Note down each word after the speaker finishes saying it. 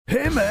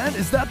Hey man,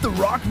 is that the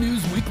Rock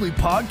News Weekly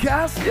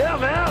podcast? Yeah,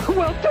 man.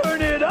 Well,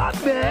 turn it up,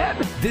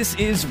 man. This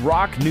is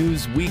Rock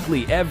News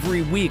Weekly.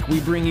 Every week, we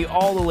bring you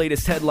all the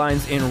latest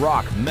headlines in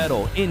rock,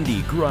 metal,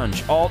 indie,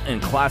 grunge, alt,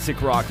 and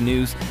classic rock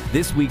news.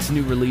 This week's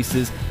new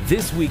releases,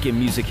 this week in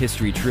music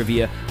history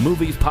trivia,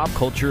 movies, pop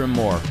culture, and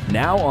more.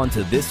 Now on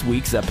to this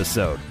week's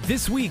episode.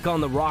 This week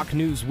on the Rock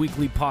News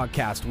Weekly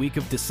podcast, week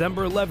of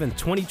December 11th,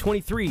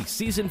 2023,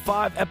 Season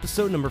 5,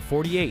 Episode number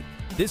 48.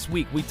 This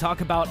week, we talk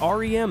about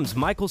R.E.M's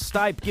Michael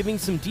Stipe giving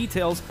some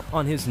details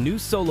on his new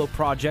solo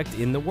project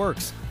in the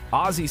works.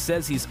 Ozzy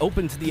says he's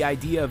open to the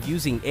idea of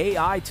using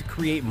AI to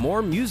create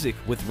more music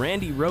with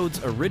Randy Rhodes'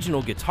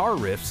 original guitar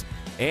riffs.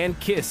 And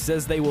Kiss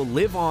says they will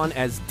live on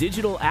as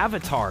digital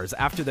avatars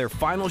after their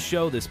final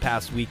show this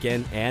past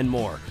weekend, and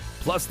more.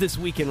 Plus, this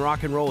week in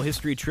rock and roll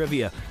history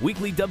trivia,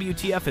 weekly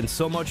WTF, and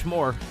so much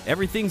more.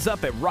 Everything's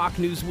up at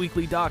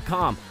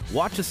rocknewsweekly.com.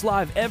 Watch us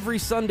live every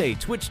Sunday,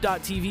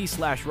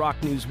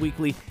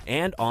 twitch.tv/rocknewsweekly,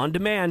 and on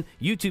demand,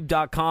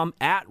 youtube.com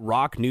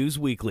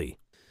 @rocknewsweekly.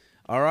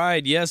 All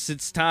right, yes,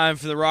 it's time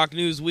for the Rock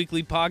News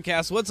Weekly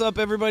podcast. What's up,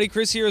 everybody?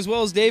 Chris here, as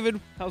well as David.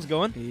 How's it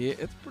going? Yeah,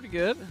 it's pretty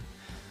good.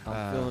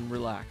 I'm feeling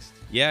relaxed.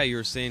 Yeah, you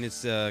were saying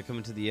it's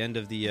coming to the end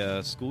of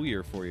the school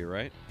year for you,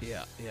 right?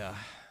 Yeah.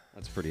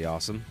 That's pretty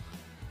awesome.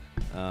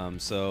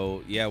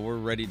 So, yeah, we're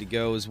ready to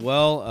go as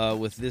well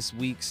with this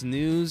week's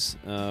news.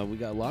 We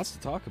got lots to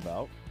talk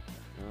about.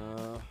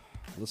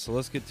 So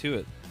let's get to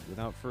it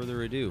without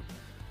further ado.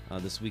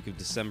 This week of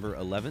December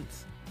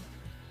 11th,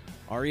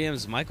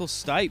 R.E.M's Michael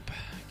Stipe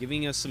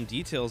giving us some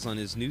details on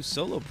his new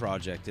solo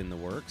project in the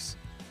works.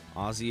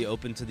 Ozzy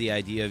open to the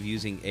idea of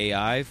using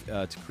AI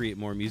to create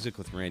more music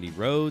with Randy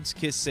Rhodes.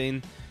 Kiss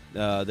saying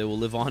they will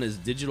live on as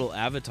digital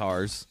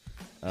avatars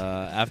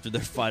after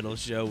their final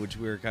show, which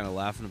we were kind of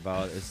laughing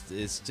about.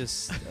 It's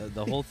just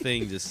the whole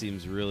thing just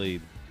seems really,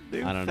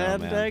 I don't know,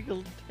 man.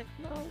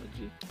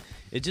 Technology.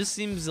 It just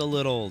seems a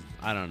little,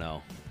 I don't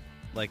know,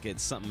 like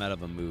it's something out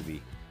of a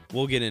movie.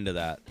 We'll get into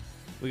that.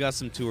 We got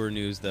some tour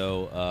news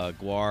though.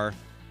 Gwar.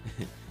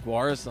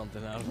 Gwar is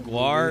something out of a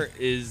Gwar movie.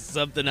 is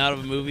something out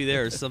of a movie.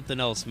 There is something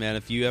else, man.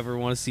 If you ever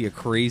want to see a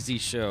crazy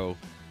show.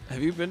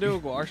 Have you been to a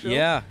Gwar show?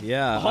 Yeah.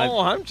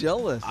 Oh, I'm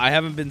jealous. I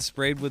haven't been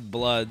sprayed with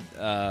blood,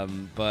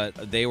 but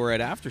they were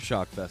at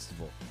Aftershock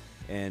Festival,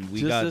 and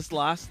we got this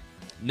last.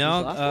 no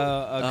this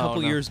last a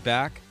couple no. years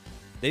back.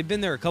 They've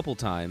been there a couple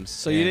times.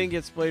 So you didn't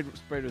get sprayed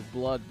with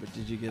blood, but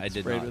did you get I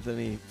did sprayed not. with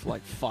any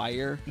like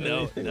fire?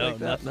 No, Anything no, like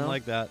that? nothing No?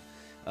 like that.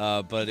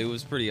 But it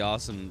was pretty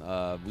awesome.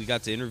 We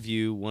got to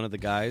interview one of the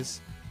guys.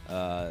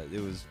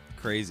 It was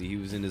crazy. He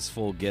was in his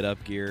full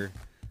get-up gear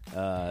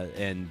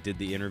and did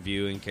the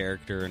interview in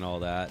character and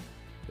all that.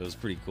 It was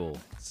pretty cool.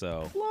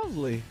 So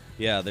Lovely.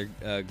 yeah, they're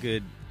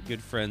good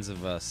friends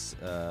of us.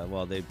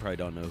 Well, they probably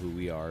don't know who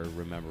we are or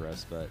remember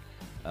us, but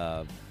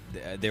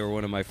they were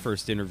one of my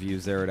first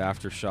interviews there at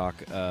Aftershock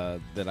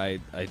that I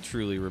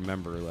truly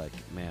remember. Like,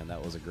 man,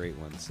 that was a great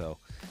one. So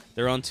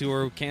they're on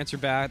tour. Cancer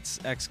Bats,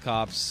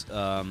 Ex-Cops,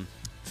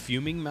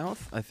 Fuming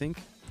Mouth, I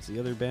think it's the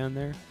other band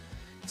there.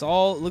 It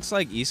looks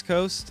like East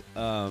Coast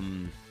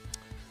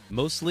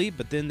mostly,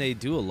 but then they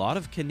do a lot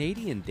of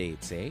Canadian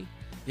dates, eh?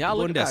 Yeah,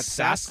 look Going at to that.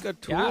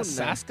 Saskatoon. Yeah,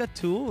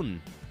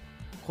 Saskatoon.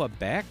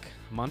 Quebec,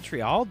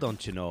 Montreal,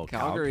 don't you know?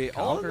 Calgary.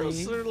 All of Calgary.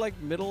 those are like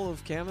middle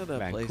of Canada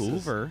places.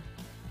 Vancouver.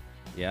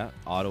 Yeah,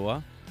 Ottawa.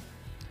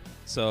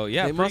 So,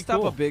 yeah, They pretty must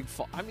cool. have a big...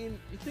 I mean,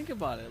 you think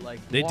about it. Like,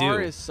 They Gwar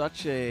do. is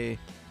such a...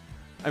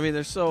 I mean,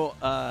 they're so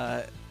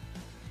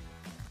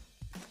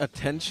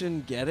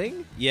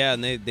attention-getting. Yeah,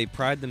 and they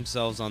pride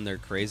themselves on their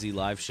crazy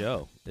live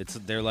show.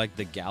 They're like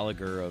the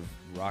Gallagher of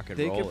rock and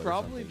They roll. could or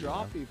probably something, draw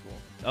you know? people.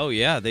 Oh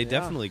yeah, they Yeah.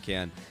 definitely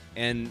can.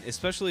 And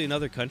especially in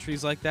other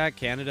countries like that,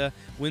 Canada,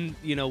 when's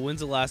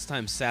the last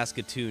time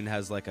Saskatoon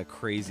has like a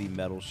crazy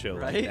metal show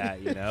like Right?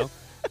 that, you know?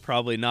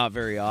 Probably not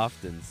very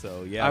often.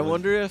 So yeah. I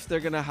wonder if they're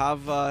going to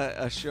have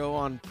a show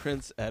on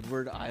Prince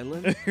Edward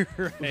Island.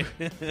 Right.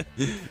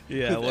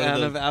 Yeah, with one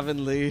Anne of of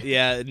Avonlea.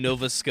 yeah,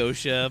 Nova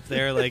Scotia up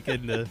there, like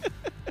in the.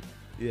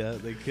 Yeah,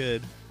 they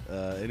could.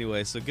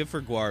 Anyway, so good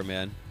for Gwar,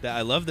 man.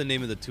 I love the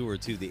name of the tour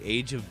too, the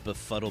Age of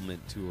Befuddlement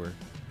Tour.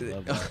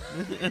 Love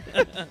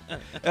that.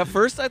 At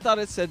first, I thought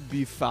it said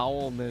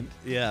befoulment.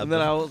 Yeah, And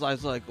then I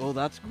was like, oh,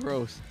 that's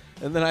gross.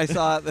 And then I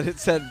saw that it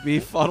said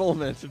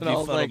befuddlement. And I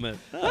was like, Befuddlement.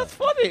 that's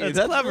funny. That's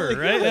That's clever, really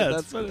right? good. Yeah,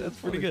 that's that's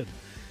pretty funny.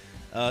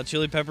 good.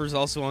 Chili Peppers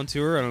also on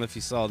tour. I don't know if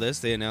you saw this.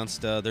 They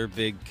announced their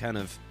big kind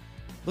of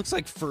looks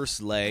like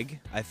first leg.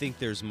 I think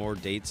there's more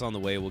dates on the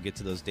way. We'll get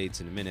to those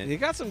dates in a minute. You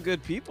got some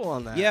good people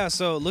on that. Yeah,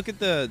 so look at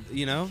the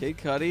Kid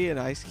Cudi and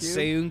Ice Cube.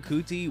 Seun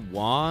Kuti,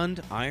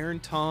 Wand,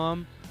 Iron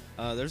Tom.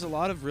 There's a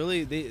lot of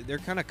really they're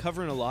kind of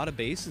covering a lot of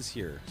bases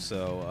here.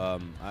 So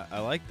I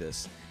like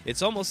this.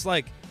 It's almost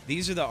like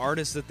these are the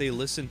artists that they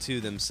listen to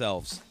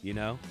themselves,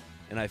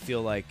 And I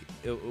feel like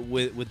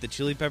with the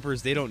Chili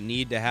Peppers, they don't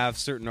need to have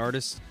certain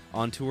artists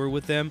on tour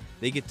with them.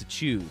 They get to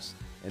choose,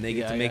 and they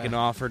get to make an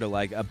offer to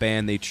like a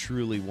band they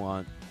truly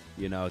want,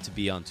 to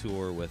be on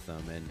tour with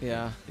them.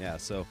 And yeah.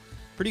 So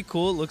pretty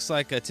cool. It looks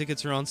like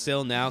tickets are on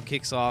sale now.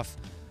 Kicks off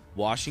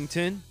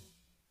Washington,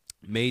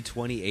 May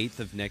 28th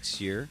of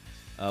next year.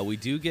 We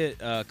do get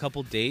a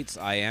couple dates.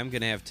 I am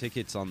going to have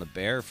tickets on the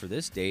Bear for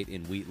this date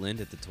in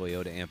Wheatland at the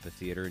Toyota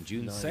Amphitheater in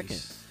June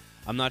 2nd.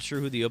 I'm not sure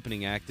who the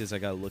opening act is. I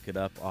got to look it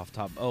up off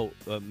top. Oh,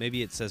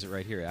 maybe it says it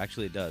right here.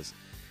 Actually, it does.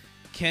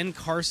 Ken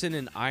Carson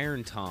and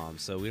Iron Tom.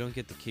 So we don't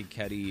get the Kid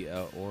Cudi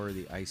or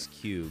the Ice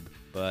Cube,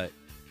 but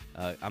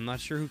I'm not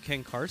sure who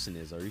Ken Carson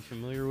is. Are you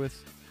familiar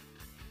with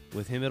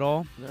him at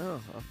all? No,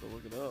 I'll have to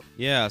look it up.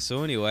 Yeah,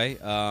 so anyway,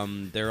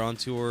 they're on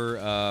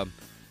tour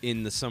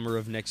in the summer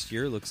of next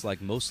year. Looks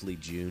like mostly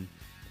June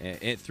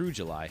and through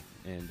July,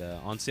 and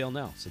on sale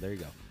now. So there you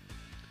go.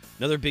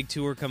 Another big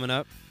tour coming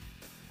up.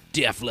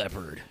 Def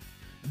Leppard,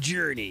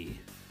 Journey,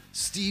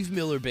 Steve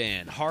Miller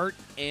Band, Heart,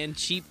 and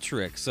Cheap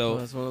Trick. So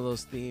that's one of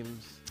those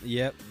themes.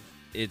 Yep.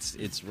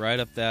 It's right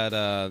up that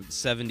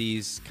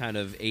 70s, kind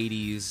of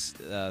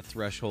 80s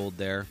threshold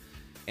there.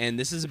 And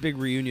this is a big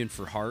reunion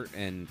for Heart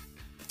and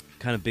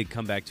kind of big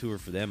comeback tour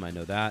for them. I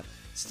know that.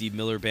 Steve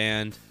Miller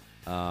Band.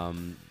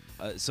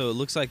 So it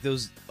looks like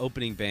those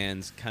opening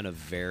bands kind of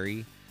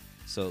vary.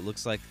 So it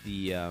looks like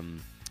the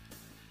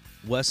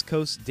West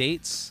Coast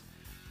dates,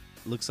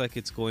 looks like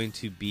it's going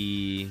to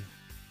be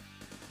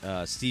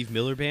Steve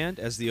Miller Band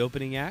as the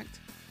opening act.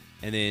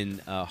 And then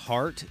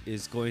Heart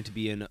is going to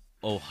be in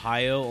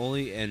Ohio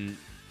only and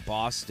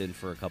Boston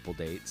for a couple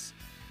dates.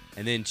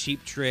 And then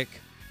Cheap Trick,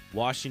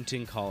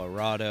 Washington,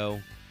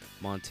 Colorado,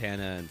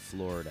 Montana, and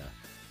Florida.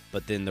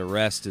 But then the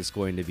rest is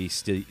going to be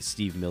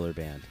Steve Miller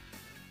Band.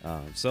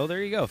 So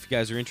there you go. If you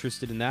guys are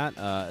interested in that,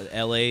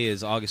 L.A.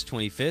 is August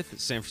 25th.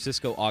 San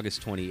Francisco,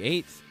 August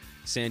 28th.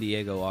 San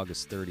Diego,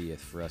 August 30th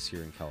for us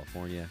here in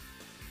California.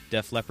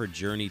 Def Leppard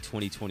Journey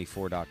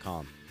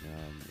 2024.com.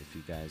 If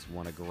you guys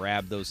want to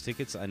grab those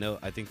tickets,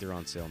 I think they're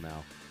on sale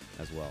now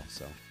as well.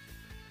 So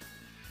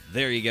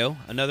there you go.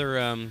 Another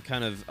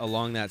kind of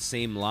along that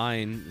same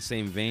line,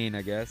 same vein,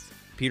 I guess.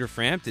 Peter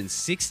Frampton's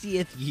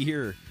 60th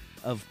year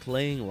of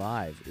playing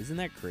live. Isn't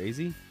that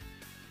crazy?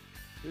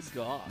 Good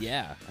gosh.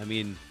 Yeah. I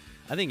mean,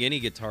 I think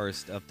any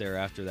guitarist up there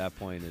after that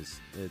point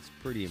it's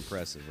pretty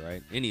impressive,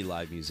 right? Any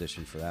live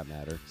musician for that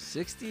matter.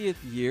 60th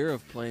year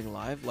of playing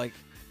live? Like,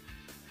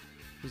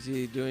 was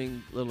he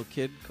doing little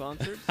kid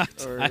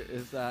concerts? Or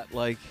is that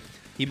like...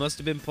 He must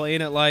have been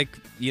playing at like,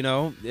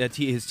 at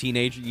his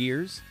teenage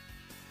years.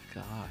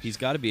 Gosh. He's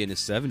got to be in his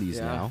 70s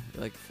now.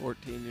 Like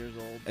 14 years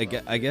old.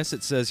 I guess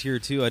it says here,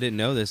 too, I didn't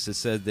know this. It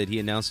said that he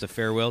announced a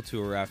farewell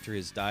tour after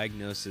his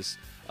diagnosis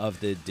of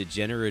the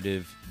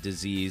degenerative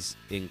disease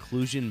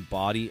inclusion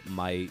body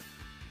myositis.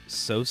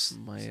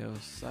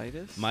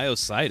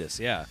 Myositis,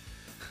 yeah.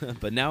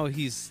 But now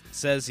he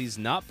says he's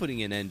not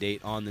putting an end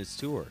date on this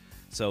tour.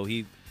 So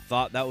he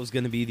thought that was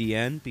going to be the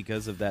end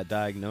because of that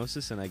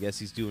diagnosis, and I guess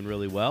he's doing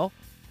really well.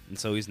 And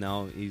so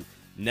he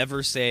never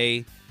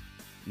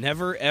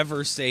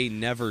ever say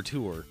never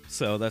tour.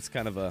 So that's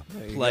kind of a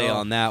play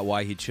on that,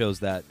 why he chose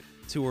that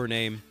tour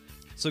name.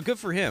 So good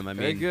for him. I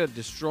mean, very good.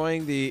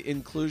 Destroying the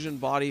inclusion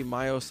body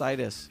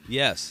myositis.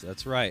 Yes,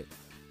 that's right.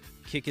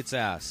 Kick its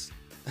ass.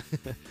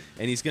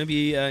 And he's going to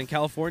be in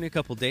California, a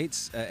couple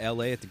dates.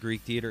 L.A. at the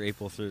Greek Theater,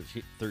 April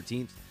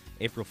 13th.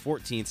 April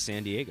 14th,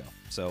 San Diego.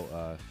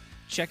 So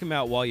check him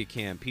out while you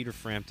can. Peter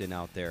Frampton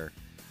out there.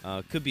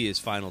 Could be his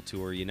final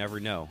tour. You never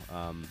know.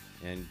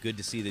 And good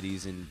to see that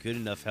he's in good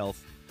enough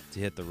health to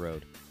hit the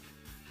road.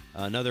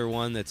 Another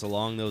one that's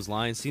along those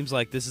lines. Seems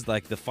like this is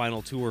like the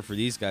final tour for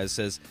these guys. It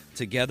says,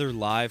 together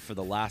live for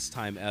the last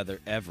time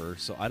ever.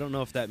 So I don't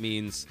know if that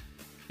means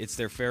it's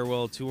their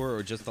farewell tour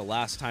or just the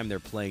last time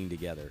they're playing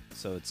together.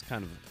 So it's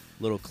kind of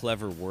a little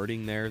clever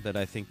wording there that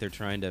I think they're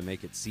trying to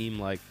make it seem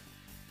like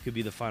could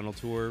be the final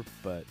tour.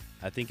 But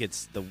I think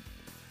it's the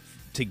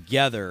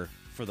together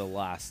for the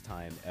last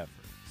time ever.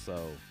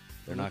 So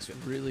they're not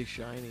really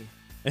shiny.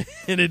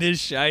 And it is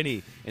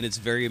shiny, and it's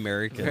very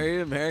American.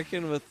 Very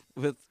American with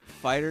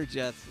fighter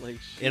jets. Like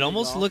it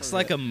almost looks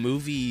like a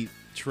movie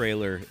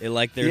trailer.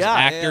 There's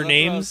actor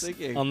names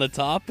on the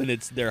top, and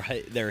it's their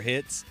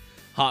hits.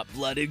 Hot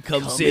Blooded,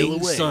 Come Sail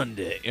Away,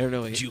 Sunday,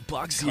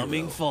 Jukebox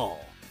coming Hero.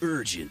 fall,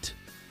 Urgent,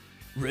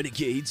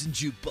 Renegades and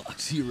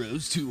Jukebox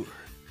Heroes Tour.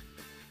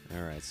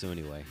 All right. So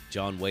anyway,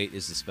 John Waite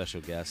is the special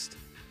guest.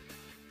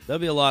 There'll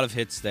be a lot of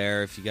hits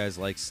there if you guys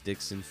like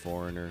Styx and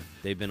Foreigner.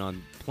 They've been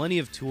on plenty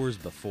of tours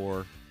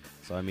before.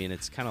 So, I mean,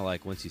 it's kind of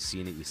like once you've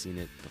seen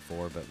it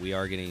before. But we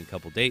are getting a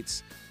couple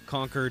dates.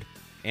 Concord,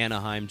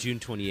 Anaheim, June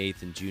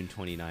 28th and June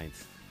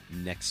 29th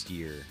next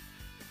year.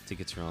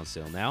 Tickets are on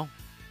sale now.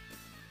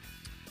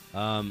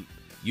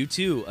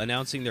 U2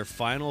 announcing their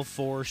final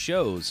 4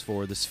 shows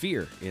for the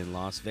Sphere in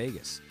Las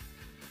Vegas.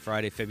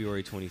 Friday,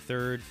 February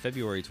 23rd,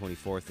 February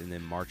 24th, and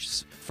then March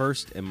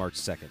 1st and March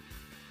 2nd.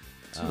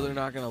 So they're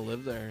not going to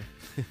live there.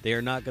 They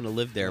are not going to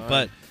live there. Right.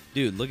 But,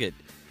 dude, look at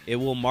it.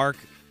 Will mark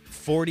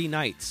 40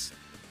 nights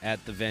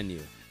at the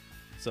venue.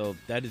 So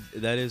that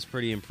is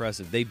pretty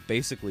impressive. They've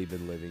basically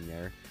been living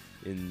there.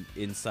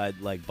 Inside,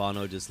 like,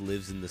 Bono just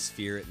lives in the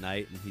Sphere at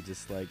night, and he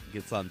just, like,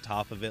 gets on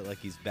top of it like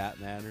he's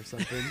Batman or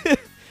something.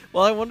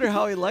 Well, I wonder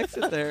how he likes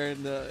it there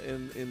in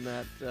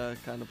that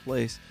kind of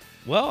place.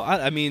 Well,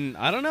 I mean,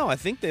 I don't know. I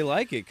think they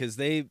like it because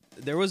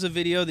there was a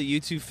video that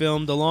U2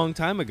 filmed a long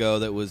time ago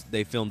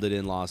they filmed it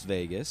in Las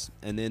Vegas,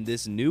 and then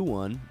this new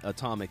one,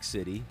 Atomic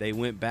City, they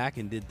went back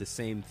and did the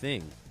same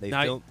thing. They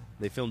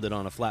filmed it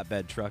on a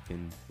flatbed truck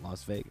in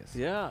Las Vegas.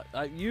 Yeah,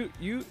 you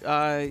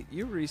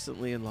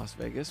recently in Las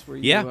Vegas. Were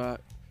you? Yeah.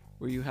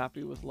 Were you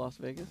happy with Las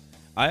Vegas?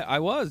 I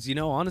was,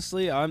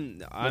 honestly,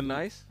 I'm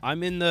nice.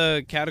 I'm in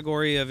the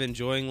category of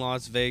enjoying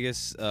Las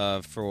Vegas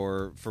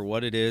for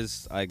what it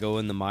is. I go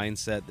in the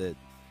mindset that,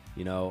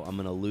 I'm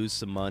going to lose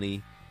some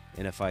money,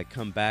 and if I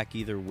come back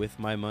either with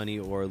my money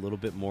or a little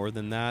bit more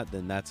than that,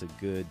 then that's a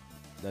good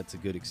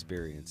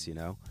experience,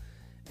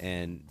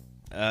 And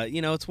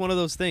it's one of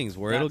those things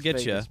where it'll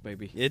get you.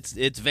 Baby.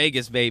 It's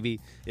Vegas, baby.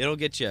 It'll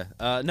get you.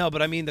 No,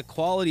 but I mean the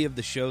quality of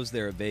the shows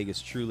there at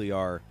Vegas truly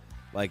are.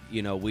 Like,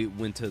 we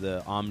went to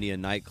the Omnia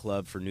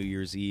nightclub for New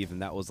Year's Eve,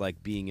 and that was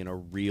like being in a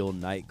real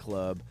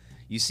nightclub.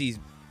 You see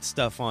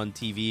stuff on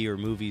TV or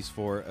movies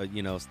for,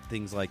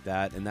 things like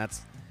that, and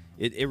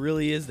it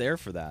really is there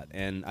for that.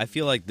 And I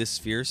feel like this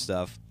Sphere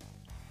stuff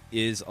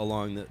is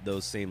along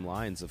those same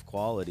lines of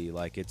quality.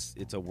 Like, it's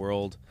a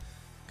world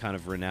kind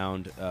of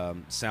renowned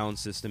sound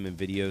system and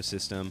video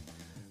system.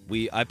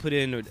 I put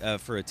in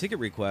for a ticket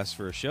request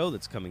for a show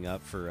that's coming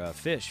up for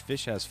Fish.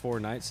 Fish has 4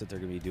 nights that they're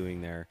going to be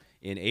doing there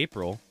in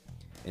April.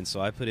 And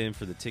so I put in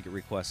for the ticket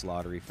request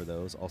lottery for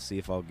those. I'll see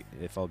if I'll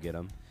get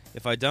them.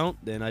 If I don't,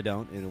 then I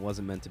don't, and it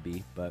wasn't meant to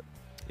be. But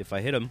if I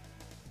hit them,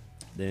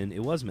 then it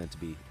was meant to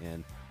be,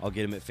 and I'll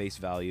get them at face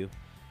value.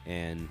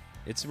 And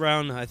it's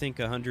around, I think,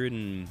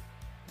 $120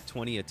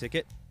 a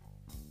ticket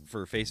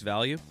for face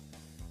value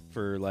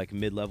for like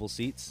mid-level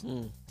seats.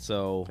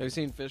 So have you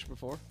seen Fish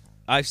before?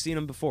 I've seen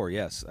them before.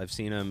 Yes, I've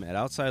seen them at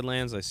Outside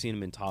Lands. I've seen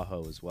them in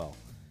Tahoe as well.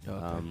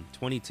 Okay.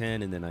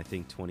 2010 and then I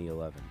think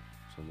 2011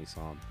 is when we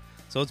saw them.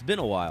 So it's been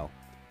a while.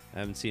 I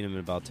haven't seen them in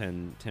about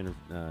 10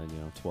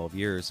 or 12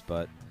 years,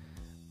 but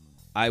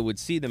I would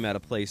see them at a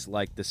place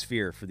like the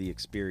Sphere for the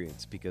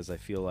experience because I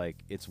feel like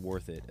it's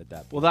worth it at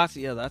that point. Well,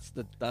 that's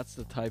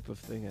the type of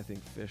thing I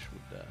think Fish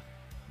would.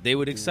 They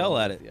would excel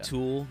at it. Yeah.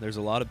 Tool. There's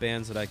a lot of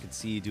bands that I could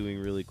see doing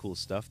really cool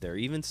stuff there.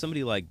 Even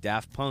somebody like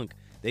Daft Punk,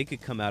 they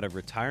could come out of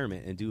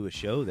retirement and do a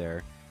show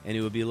there, and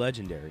it would be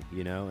legendary,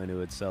 and it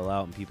would sell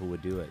out, and people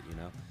would do it,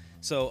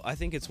 So I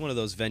think it's one of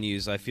those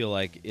venues. I feel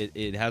like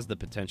it has the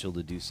potential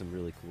to do some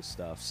really cool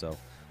stuff. So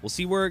we'll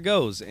see where it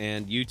goes.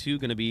 And U2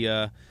 going to be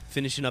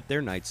finishing up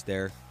their nights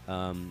there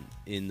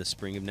in the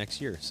spring of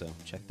next year. So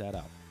check that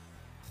out.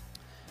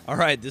 All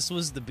right, this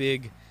was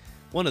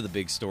one of the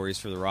big stories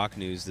for the rock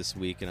news this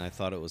week, and I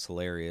thought it was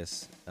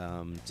hilarious.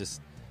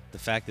 Just the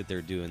fact that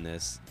they're doing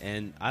this.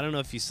 And I don't know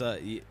if you saw.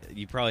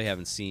 You probably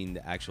haven't seen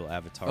the actual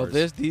avatars.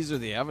 Oh, these are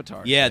the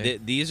avatars. Yeah, eh?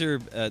 these are.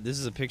 This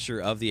is a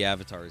picture of the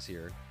avatars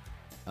here.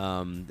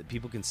 That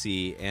people can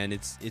see, and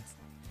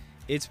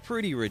it's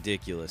pretty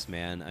ridiculous,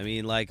 man. I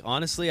mean, like,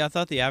 honestly, I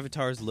thought the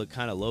avatars looked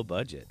kind of low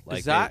budget.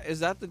 Like, is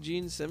that the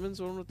Gene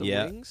Simmons one with the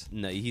wings?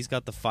 No, he's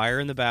got the fire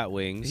and the bat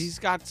wings. He's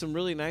got some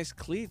really nice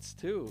cleats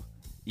too.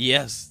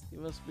 Yes. He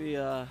must be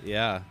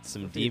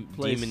some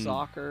plays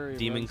soccer,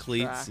 demon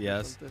cleats,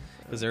 yes.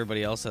 Because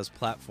everybody else has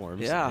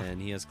platforms,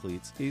 and he has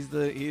cleats. He's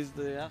the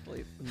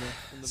athlete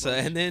in the so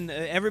bunch. And then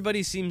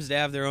everybody seems to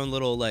have their own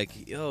little, like,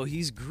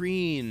 he's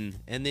green,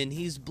 and then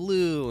he's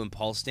blue, and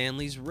Paul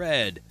Stanley's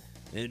red,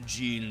 and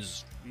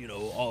Gene's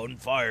on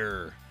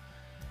fire.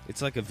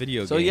 It's like a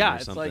video game. So yeah, or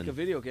it's something. like a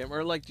video game.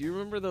 Or like, do you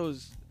remember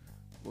those?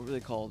 What were they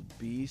called?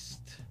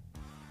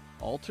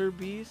 Alter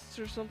Beasts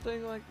or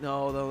something like?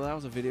 No, that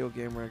was a video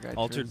game where a guy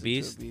Altered turns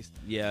Beast. into a beast.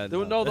 Yeah. The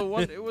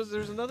one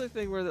there's another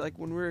thing where, like,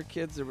 when we were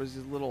kids, there was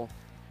these little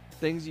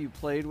things you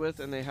played with,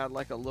 and they had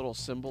like a little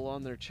symbol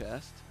on their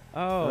chest.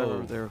 Oh,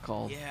 whatever they were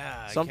called.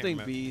 Yeah, something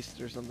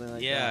Beast or something like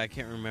that. Yeah, I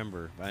can't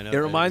remember. I know it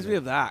reminds me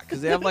of that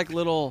because they have like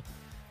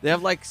they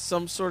have like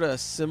some sort of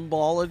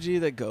symbology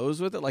that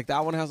goes with it. Like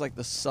that one has like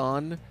the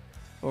sun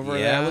over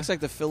there. It looks like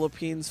the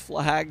Philippines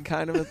flag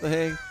kind of a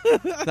thing.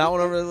 That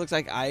one over there looks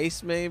like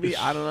ice, maybe.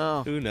 I don't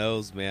know. Who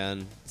knows,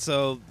 man?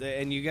 So,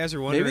 and you guys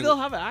are wondering, maybe they'll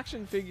have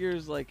action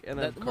figures like in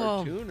a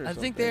cartoon or something. I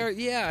think they are.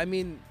 Yeah, I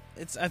mean,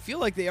 I feel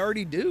like they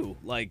already do.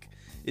 Like,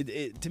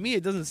 to me,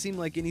 it doesn't seem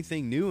like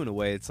anything new in a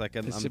way. It's like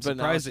I'm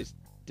surprised it's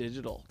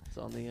digital. It's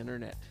on the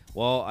internet.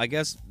 Well, I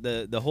guess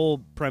the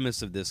whole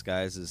premise of this,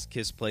 guys, is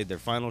Kiss played their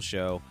final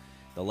show.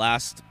 The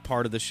last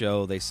part of the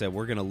show, they said,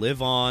 we're going to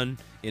live on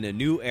in a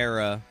new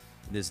era,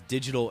 this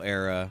digital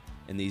era,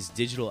 and these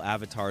digital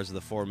avatars of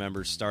the 4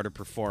 members started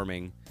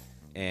performing.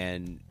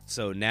 And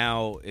so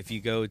now, if you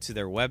go to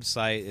their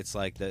website, it's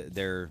like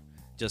they're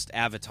just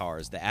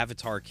avatars. The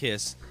Avatar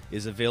Kiss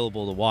is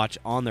available to watch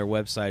on their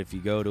website if you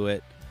go to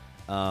it.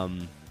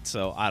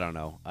 So I don't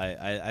know.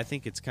 I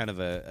think it's kind of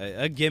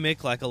a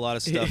gimmick, like a lot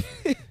of stuff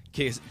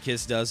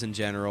Kiss does in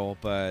general,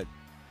 but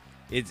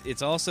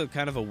it's also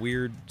kind of a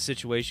weird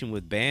situation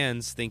with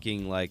bands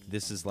thinking like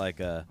this is like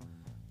a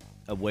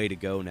way to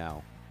go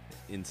now,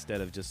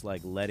 instead of just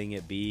like letting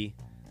it be,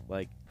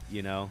 like,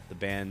 the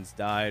band's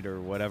died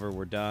or whatever,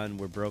 we're done,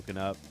 we're broken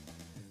up.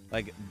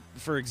 Like,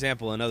 for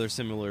example, another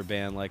similar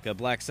band like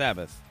Black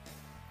Sabbath,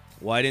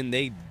 Why didn't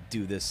they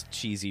do this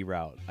cheesy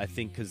route? I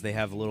think because they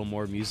have a little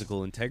more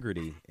musical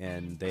integrity,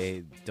 and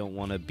they don't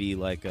want to be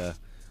like a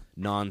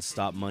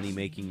non-stop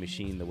money-making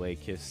machine the way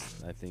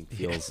Kiss, I think,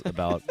 feels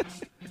about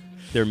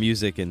their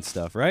music and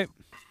stuff, right?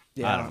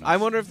 Yeah, I don't know. I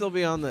wonder if they'll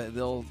be on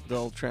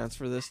they'll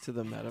transfer this to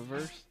the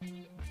metaverse.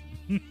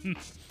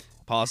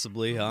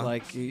 Possibly, huh?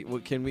 Like,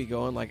 can we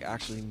go and like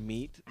actually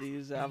meet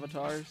these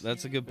avatars?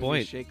 That's a good Maybe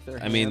point. Shake their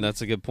I hand, mean,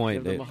 that's a good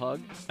point. give them a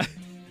hug.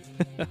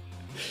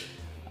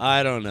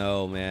 I don't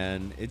know,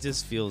 man. It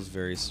just feels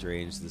very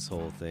strange, this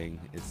whole thing.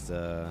 It's,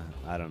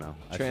 I don't know.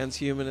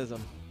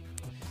 Transhumanism.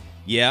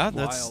 Yeah,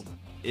 Wild.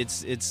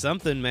 it's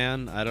something,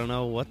 man. I don't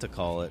know what to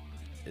call it.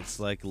 It's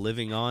like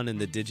living on in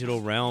the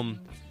digital realm.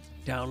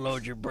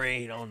 Download your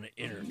brain on the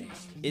internet.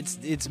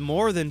 It's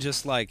more than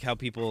just like how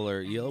people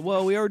are,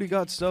 well, we already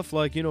got stuff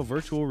like,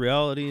 virtual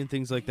reality and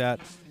things like that.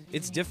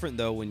 It's different,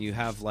 though, when you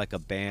have like a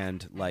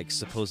band like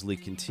supposedly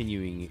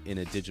continuing in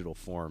a digital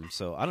form.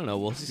 So I don't know.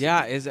 We'll see.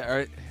 Yeah,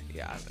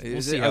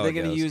 We'll see are how they it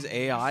going to goes. use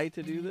AI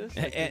to do this?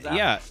 Like,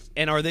 Yeah,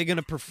 and are they going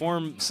to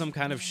perform some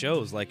kind of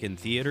shows like in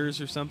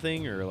theaters or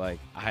something, or like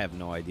I have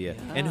no idea.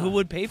 Yeah. And who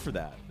would pay for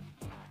that?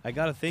 I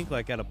got to think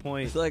like at a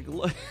point. It's like,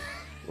 look,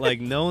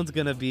 Like no one's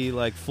gonna be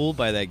like fooled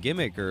by that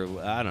gimmick, or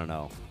I don't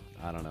know,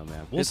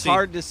 man. We'll it's see.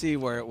 hard to see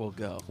where it will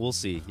go. We'll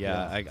see.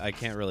 Yeah. I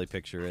can't really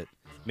picture it.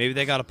 Maybe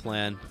they got a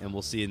plan, and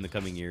we'll see in the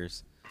coming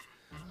years.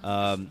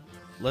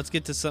 Let's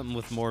get to something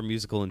with more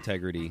musical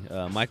integrity.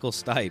 Michael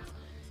Stipe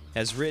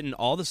has written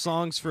all the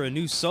songs for a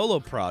new solo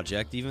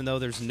project, even though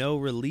there's no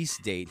release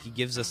date. He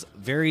gives us a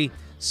very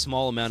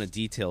small amount of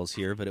details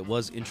here, but it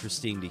was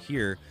interesting to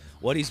hear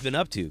what he's been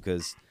up to,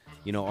 because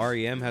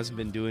R.E.M. hasn't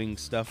been doing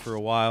stuff for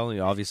a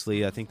while.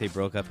 Obviously, I think they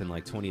broke up in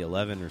like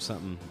 2011 or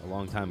something a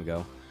long time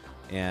ago.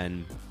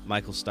 And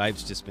Michael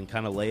Stipe's just been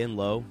kind of laying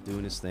low,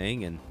 doing his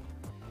thing. And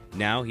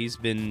now he's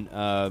been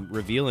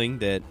revealing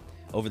that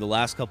over the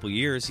last couple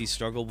years, he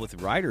struggled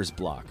with writer's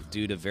block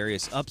due to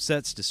various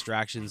upsets,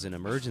 distractions, and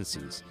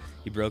emergencies.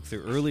 He broke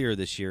through earlier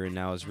this year and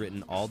now has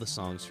written all the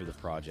songs for the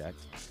project.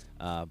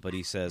 But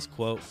he says,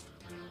 quote,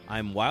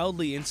 "I'm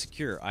wildly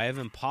insecure. I have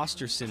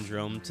imposter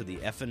syndrome to the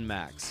effing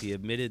max." He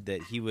admitted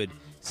that he would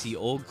see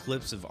old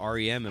clips of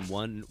R.E.M. and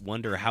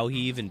wonder how he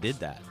even did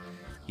that.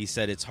 He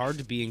said it's hard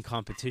to be in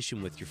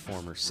competition with your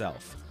former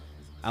self.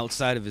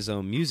 Outside of his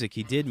own music,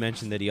 he did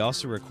mention that he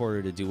also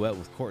recorded a duet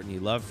with Courtney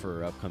Love for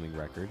her upcoming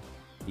record.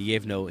 He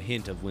gave no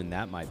hint of when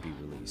that might be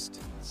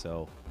released.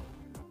 So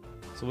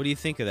what do you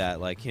think of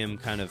that? Like him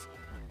kind of,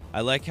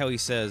 I like how he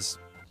says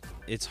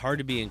it's hard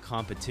to be in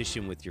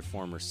competition with your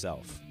former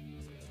self.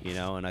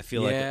 And I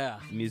feel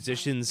like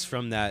musicians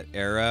from that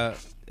era,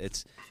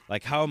 it's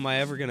like, how am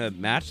I ever going to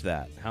match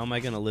that? How am I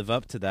going to live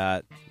up to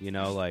that?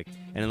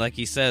 And like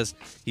he says,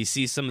 he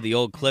sees some of the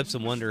old clips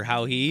and wonder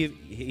how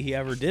he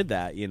ever did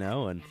that,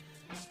 and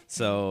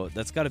so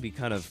that's got to be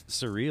kind of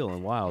surreal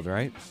and wild,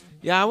 right?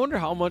 Yeah, I wonder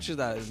how much of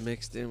that is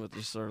mixed in with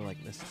just sort of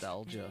like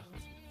nostalgia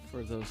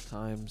for those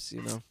times,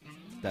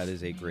 That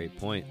is a great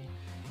point.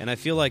 And I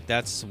feel like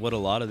that's what a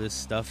lot of this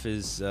stuff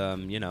is,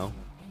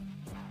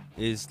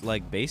 is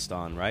like based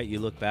on, right? You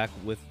look back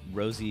with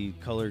rosy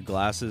colored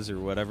glasses or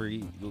whatever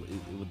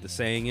what the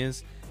saying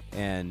is,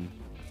 and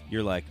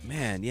you're like,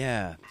 man,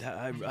 yeah,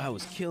 I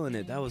was killing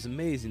it. That was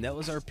amazing. That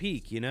was our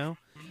peak,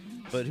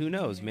 But who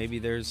knows? Maybe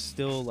there's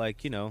still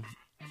like,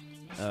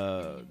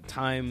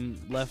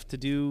 time left to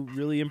do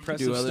really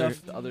impressive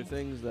stuff. Other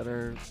things that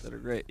are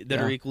great. That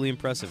are equally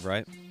impressive,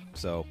 right?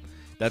 So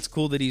that's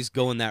cool that he's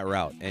going that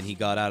route, and he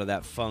got out of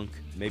that funk.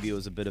 Maybe it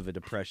was a bit of a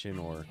depression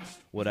or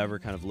whatever,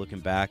 kind of looking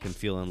back and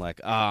feeling like,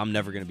 I'm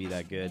never going to be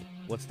that good.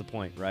 What's the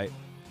point, right?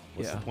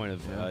 What's the point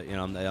of,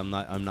 I'm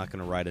not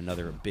going to write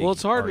another big. Well,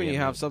 it's hard when R.E.M. you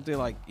have something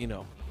like,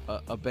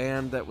 a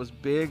band that was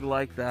big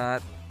like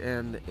that,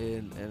 and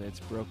it's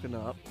broken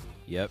up.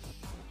 Yep.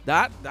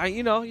 That,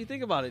 you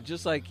think about it,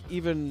 just like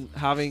even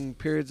having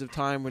periods of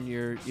time when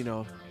you're,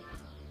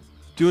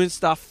 doing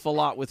stuff a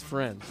lot with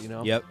friends,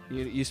 Yep.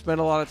 You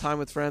spend a lot of time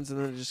with friends, and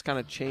then it just kind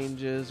of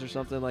changes or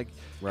something. Like,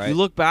 right. You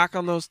look back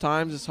on those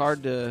times, it's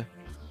hard to,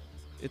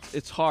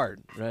 it's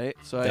hard, right?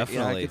 So I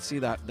could see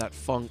that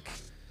funk.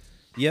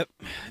 Yep,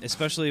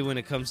 especially when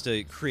it comes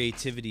to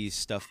creativity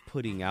stuff,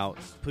 putting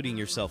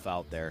yourself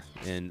out there,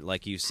 and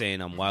like you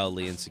saying, I'm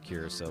wildly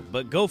insecure. So,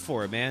 but go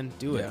for it, man,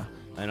 do it.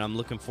 And I'm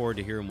looking forward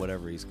to hearing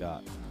whatever he's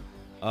got.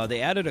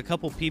 They added a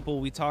couple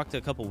people. We talked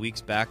a couple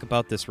weeks back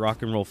about this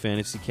rock and roll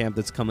fantasy camp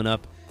that's coming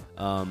up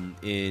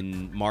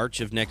in March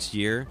of next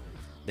year.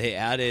 They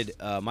added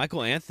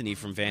Michael Anthony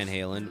from Van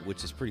Halen,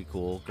 which is pretty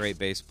cool. Great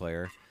bass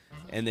player.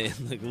 And then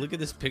look at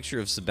this picture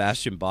of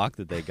Sebastian Bach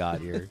that they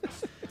got here.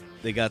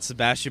 They got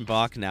Sebastian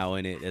Bach now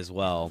in it as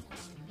well.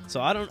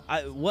 So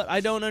what I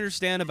don't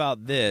understand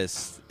about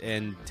this,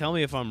 and tell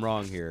me if I'm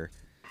wrong here,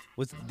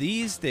 with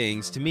these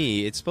things, to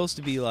me, it's supposed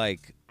to be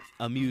like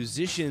a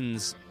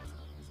musician's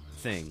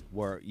thing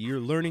where you're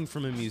learning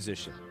from a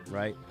musician,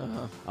 right?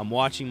 Uh-huh. I'm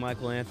watching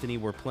Michael Anthony.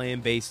 We're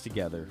playing bass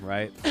together,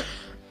 right?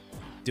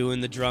 Doing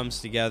the drums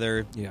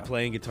together,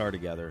 playing guitar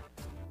together.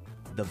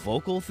 The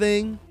vocal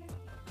thing,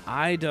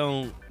 I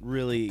don't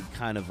really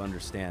kind of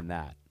understand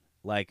that.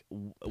 Like,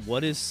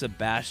 what is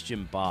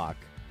Sebastian Bach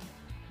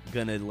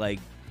gonna like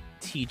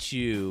teach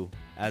you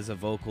as a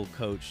vocal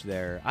coach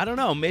there? I don't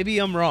know. Maybe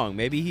I'm wrong.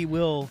 Maybe he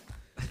will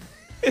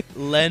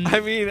lend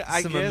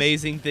some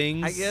amazing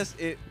things.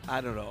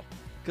 I don't know.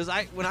 Because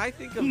when I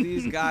think of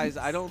these guys,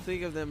 I don't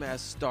think of them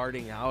as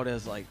starting out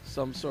as like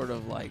some sort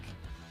of like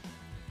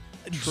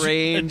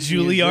trained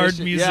Juilliard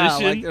musician. Yeah,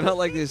 like they're not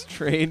like these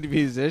trained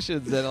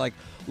musicians that like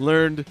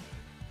learned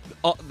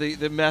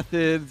the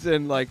methods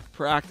and like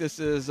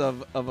practices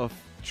of a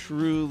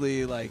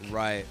truly like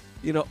right.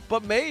 You know,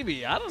 but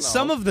maybe I don't know.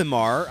 Some of them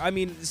are. I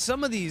mean,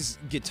 some of these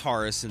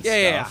guitarists and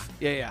stuff.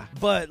 Yeah.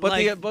 But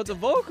the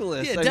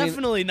vocalists, yeah,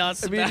 definitely not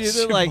Sebastian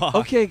they're like, Bach.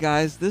 okay,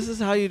 guys, this is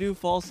how you do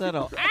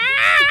falsetto.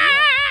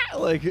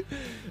 Like,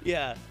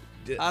 yeah,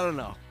 I don't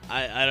know.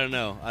 I don't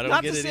know. I don't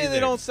Not get to it say either. they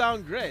don't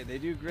sound great. They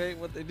do great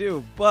what they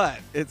do. But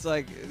it's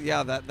like,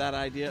 yeah, that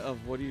idea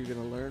of what are you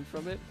going to learn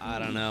from it? I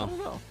don't know. I don't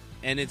know.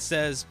 And it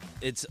says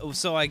it's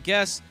so. I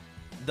guess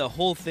the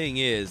whole thing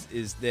is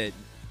that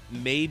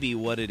maybe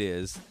what it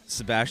is,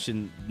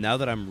 Sebastian. Now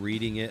that I'm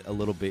reading it a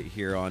little bit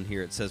here on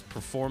here, it says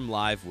perform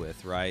live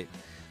with, right?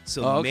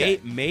 So okay.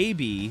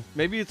 maybe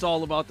it's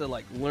all about the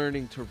like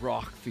learning to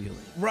rock feeling.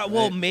 Right.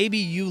 Well, maybe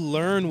you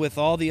learn with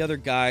all the other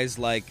guys,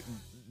 like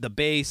the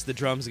bass, the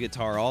drums, the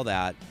guitar, all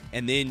that,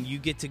 and then you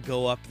get to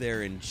go up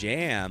there and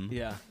jam.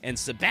 Yeah. And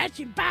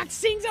Sebastian Bach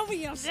sings over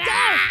your stuff.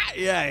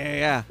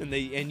 Yeah.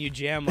 And you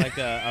jam like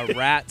a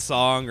Rat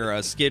song or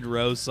a Skid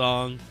Row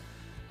song.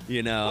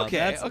 You know.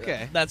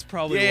 Okay. That's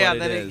probably what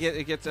it is.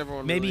 It gets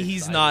everyone. Maybe really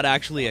he's excited. not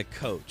actually a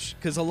coach,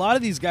 because a lot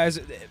of these guys,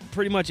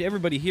 pretty much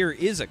everybody here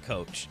is a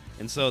coach,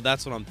 and so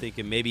that's what I'm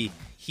thinking. Maybe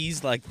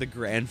he's like the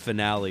grand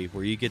finale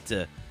where you get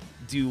to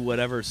do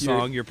whatever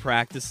song you're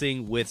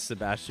practicing with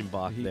Sebastian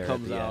Bach. He there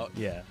comes at the out, end.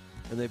 Yeah,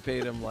 and they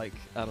paid him like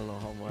I don't know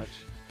how much.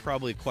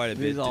 Probably quite a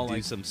bit He's to all do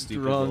like some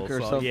stupid drunk little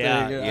or song. something.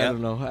 Yeah, I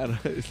don't know.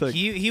 It's like,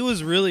 he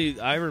was really.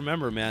 I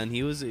remember, man.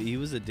 He was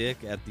a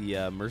dick at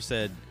the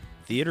Merced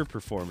Theater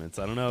performance.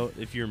 I don't know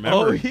if you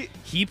remember. Oh,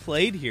 he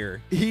played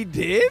here. He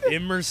did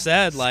in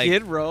Merced, like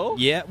Skid Row.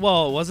 Yeah,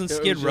 well, it wasn't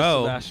Skid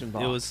Row.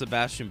 It was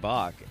Sebastian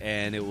Bach,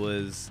 and it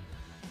was.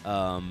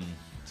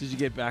 Did you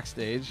get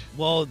backstage?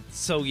 Well,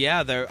 so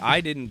yeah,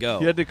 I didn't go.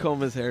 You had to comb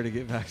his hair to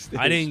get backstage.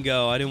 I didn't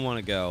go. I didn't want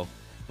to go.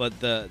 But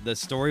the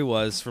story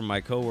was from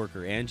my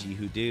coworker Angie,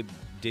 who did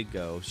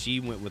go. She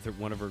went with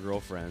one of her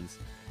girlfriends,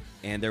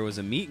 and there was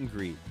a meet and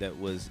greet that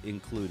was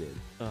included,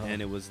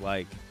 and it was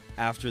like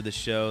after the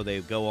show they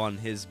go on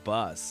his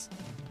bus,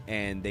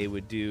 and they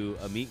would do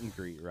a meet and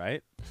greet,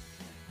 right?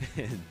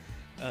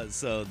 And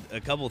so a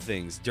couple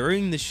things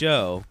during the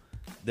show.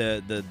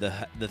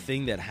 The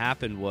thing that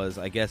happened was,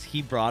 I guess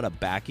he brought a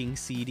backing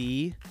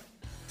CD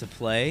to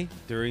play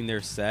during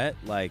their set,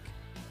 like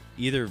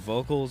either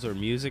vocals or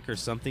music or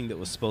something that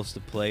was supposed to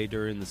play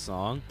during the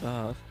song,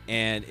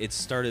 and it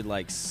started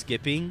like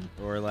skipping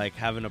or like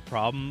having a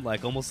problem,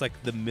 like almost like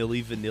the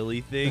Milli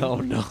Vanilli thing.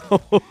 Oh no.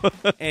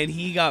 And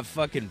he got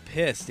fucking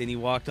pissed, and he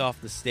walked off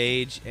the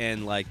stage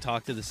and like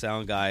talked to the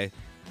sound guy,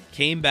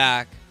 came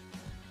back,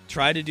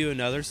 tried to do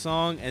another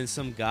song, and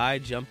some guy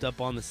jumped up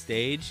on the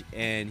stage,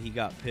 and he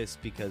got pissed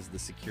because the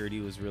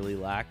security was really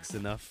lax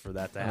enough for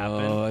that to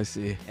happen. Oh, I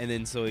see. And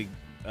then so he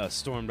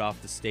stormed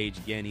off the stage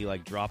again. He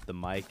like dropped the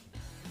mic,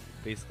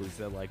 basically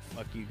said like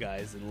 "fuck you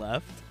guys" and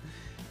left.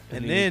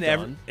 And then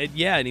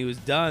and he was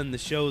done. The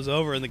show was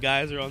over, and the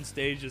guys are on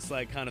stage just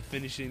like kind of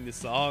finishing the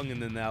song,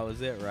 and then that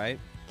was it, right?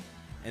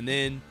 And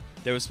then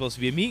there was supposed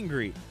to be a meet and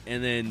greet,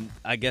 and then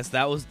I guess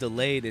that was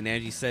delayed. And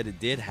Angie said it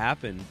did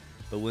happen.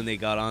 But when they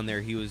got on there,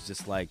 he was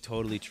just like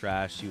totally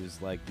trash. He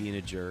was like being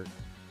a jerk.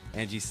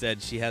 Angie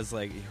said she has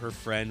like her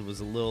friend was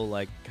a little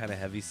like kind of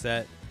heavy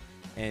set,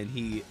 and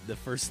the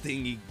first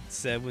thing he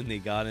said when they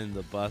got in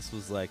the bus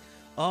was like,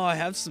 "Oh, I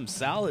have some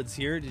salads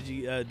here. Did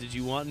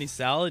you want any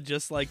salad?"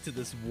 Just like to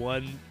this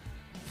one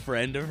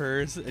friend of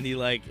hers, and he's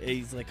like,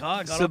 "Oh,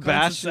 I got Sebastian all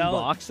kinds of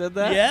salad." Bach said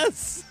that?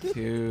 Yes,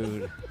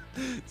 dude.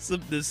 So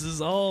this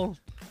is all.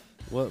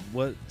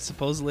 What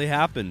supposedly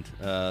happened?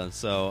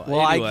 So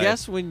well, anyway. I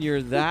guess when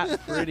you're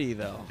that pretty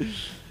though,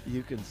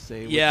 you can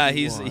say what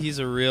you want. He's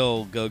a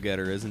real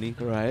go-getter, isn't he?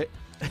 Right.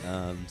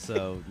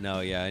 So no,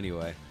 yeah.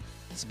 Anyway,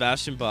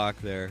 Sebastian Bach.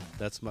 There.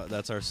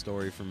 That's our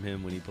story from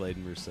him when he played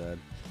in Merced.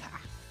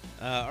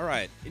 All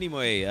right.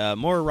 Anyway,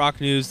 more rock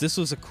news. This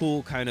was a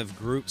cool kind of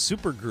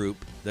super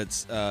group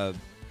that's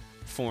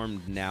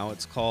formed now.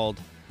 It's called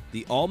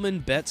the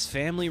Allman Betts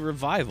Family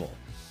Revival.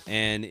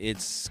 And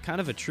it's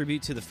kind of a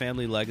tribute to the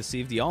family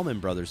legacy of the Allman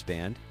Brothers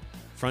Band,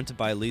 fronted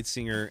by lead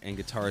singer and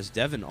guitarist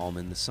Devin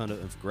Allman, the son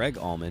of Greg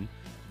Allman,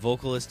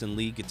 vocalist and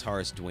lead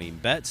guitarist Dwayne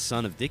Betts,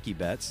 son of Dickie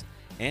Betts,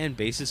 and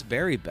bassist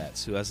Barry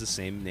Betts, who has the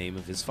same name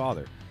of his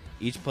father.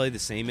 Each play the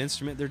same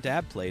instrument their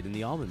dad played in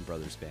the Allman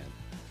Brothers Band.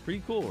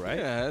 Pretty cool, right?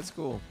 Yeah, that's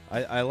cool.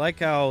 I like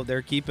how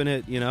they're keeping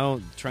it,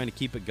 trying to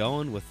keep it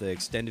going with the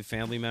extended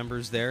family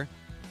members there.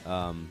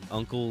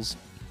 Uncles,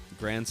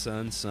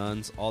 grandsons,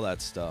 sons, all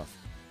that stuff.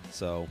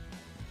 So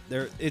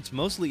it's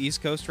mostly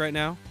East Coast right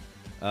now,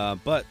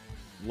 but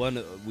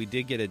we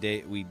did get a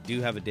date. We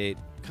do have a date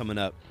coming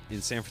up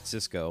in San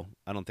Francisco.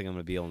 I don't think I'm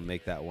going to be able to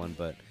make that one,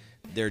 but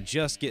they're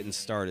just getting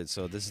started,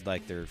 so this is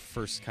like their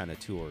first kind of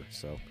tour.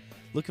 So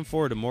looking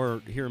forward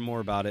to hearing more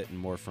about it and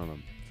more from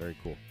them. Very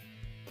cool.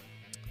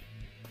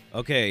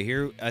 Okay,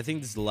 here I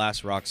think this is the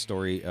last rock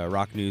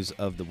news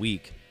of the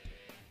week.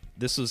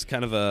 This was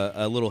kind of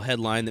a little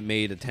headline that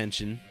made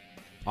attention.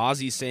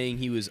 Ozzy saying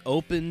he was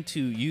open to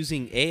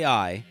using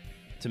AI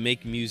to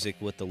make music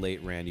with the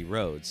late Randy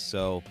Rhodes.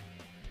 So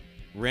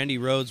Randy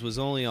Rhodes was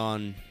only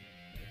on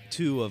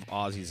 2 of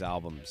Ozzy's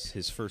albums,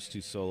 his first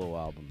 2 solo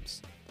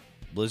albums,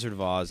 Blizzard of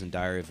Oz and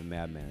Diary of a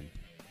Madman.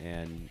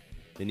 And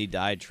then he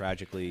died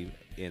tragically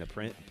in a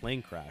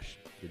plane crash.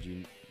 Did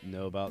you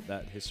know about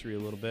that history a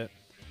little bit?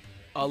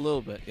 A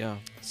little bit, yeah.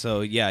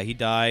 So, yeah, he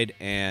died,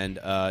 and,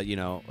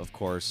 of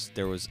course,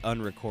 there was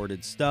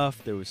unrecorded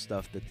stuff. There was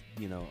stuff that,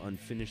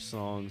 unfinished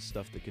songs,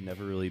 stuff that could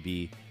never really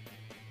be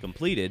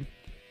completed.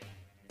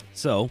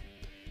 So,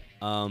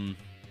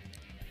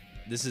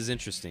 this is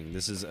interesting.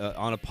 This is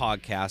on a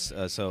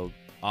podcast. So,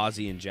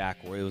 Ozzy and Jack,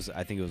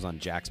 I think it was on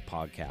Jack's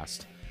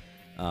podcast.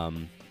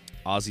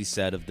 Ozzy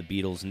said of the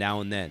Beatles, Now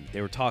and Then.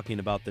 They were talking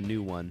about the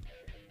new one.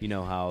 You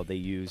know how they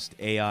used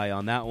AI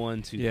on that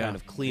one to kind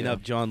of clean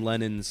up John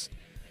Lennon's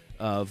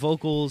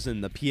vocals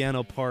and the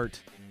piano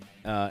part,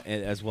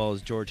 as well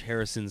as George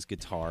Harrison's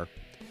guitar.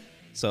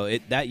 So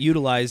that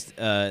utilized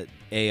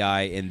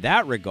AI in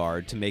that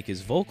regard to make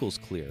his vocals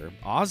clear.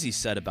 Ozzy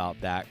said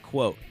about that,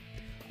 quote,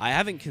 I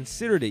haven't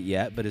considered it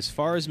yet, but as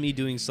far as me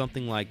doing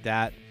something like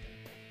that,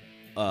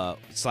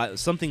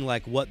 something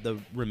like what the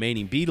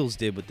remaining Beatles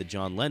did with the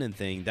John Lennon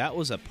thing, that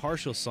was a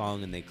partial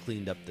song and they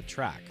cleaned up the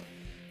track.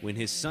 When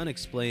his son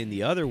explained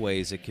the other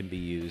ways it can be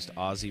used,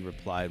 Ozzy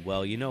replied,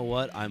 well, you know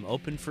what? I'm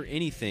open for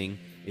anything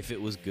if it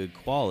was good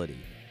quality.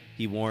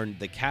 He warned,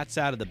 the cat's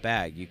out of the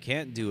bag. You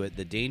can't do it.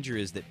 The danger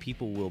is that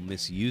people will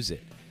misuse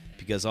it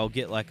because I'll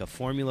get like a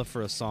formula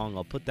for a song.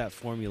 I'll put that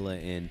formula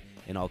in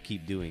and I'll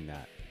keep doing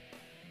that.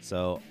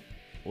 So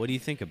what do you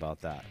think about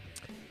that?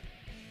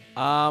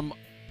 I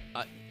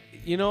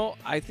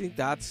think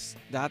that's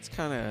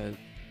kind of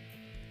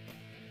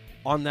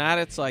on that.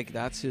 It's like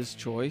that's his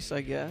choice,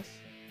 I guess.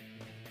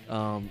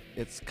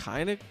 It's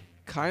kind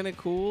of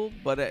cool,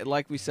 but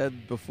like we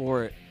said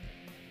before,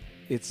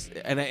 it's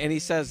and he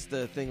says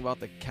the thing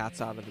about the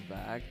cat's out of the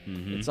bag.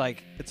 Mm-hmm.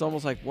 It's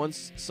almost like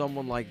once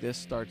someone like this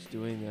starts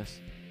doing this,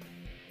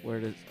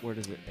 where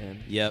does it end?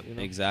 Yep,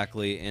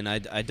 exactly. And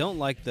I don't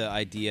like the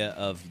idea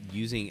of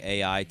using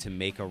AI to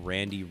make a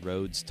Randy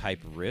Rhodes type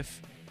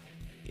riff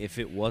if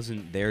it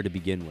wasn't there to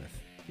begin with.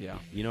 Yeah,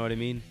 you know what I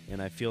mean. And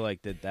I feel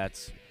like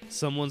that's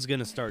someone's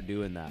gonna start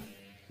doing that.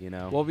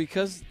 Well,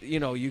 because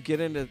you get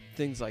into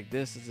things like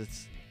this,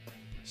 it's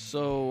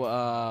so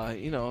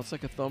it's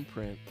like a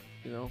thumbprint.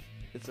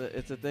 It's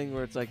a thing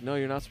where it's like, no,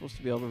 you're not supposed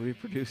to be able to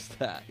reproduce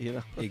that.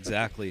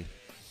 Exactly.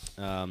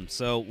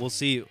 So we'll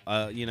see.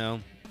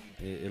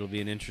 It'll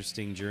be an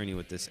interesting journey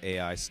with this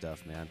AI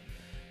stuff, man.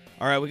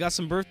 All right, we got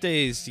some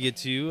birthdays to get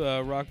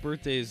to. Rock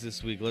birthdays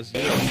this week. Let's do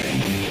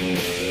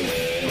it.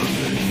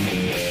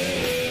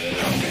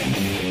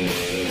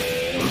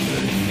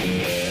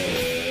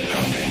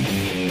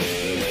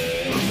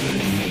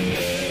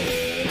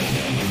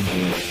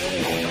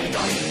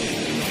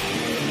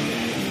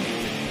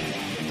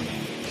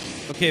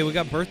 Okay, we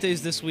got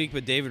birthdays this week,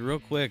 but David, real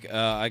quick,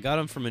 I got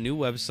them from a new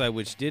website,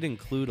 which did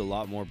include a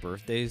lot more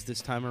birthdays this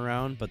time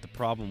around, but the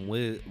problem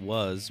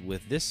was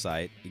with this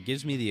site, it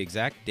gives me the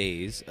exact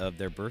days of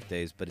their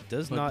birthdays, but it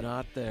does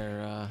not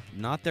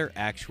their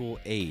actual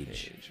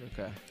age.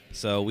 Okay.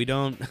 So we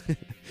don't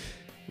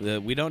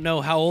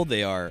know how old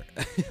they are,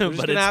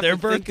 but it's their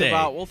birthday.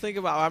 We'll think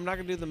about. I'm not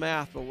gonna do the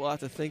math, but we'll have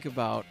to think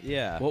about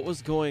what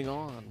was going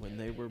on when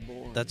they were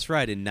born. That's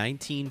right, in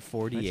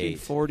 1948.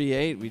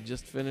 1948, we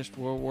just finished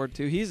World War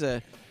II. He's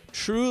a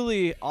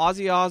truly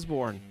Ozzy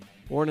Osbourne,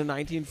 born in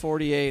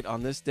 1948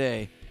 on this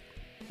day.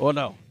 Oh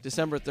no,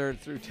 December 3rd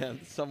through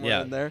 10th,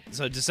 somewhere in there.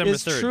 So December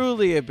 3rd. He's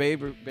truly a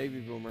baby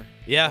boomer.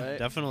 Yeah, right?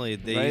 definitely.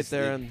 Right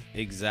there,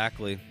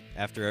 exactly.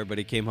 After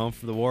everybody came home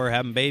from the war,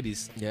 having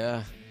babies.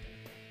 Yeah.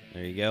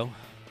 There you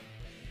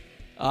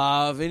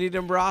go. Vinny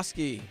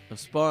Dombrowski of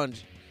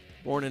Sponge,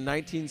 born in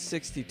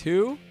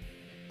 1962.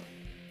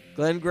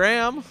 Glenn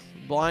Graham,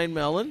 Blind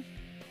Melon,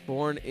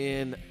 born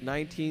in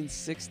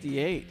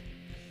 1968.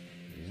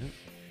 Yeah.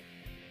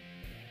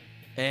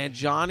 And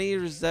Johnny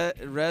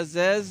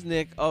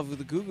Rzeznik of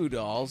the Goo Goo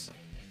Dolls,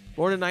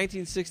 born in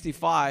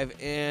 1965.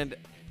 And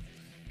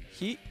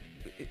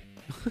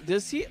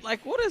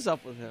what is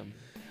up with him?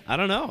 I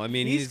don't know. I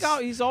mean,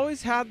 he's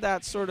always had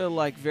that sort of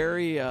like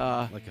very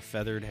like a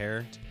feathered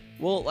hair.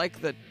 Well, like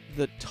the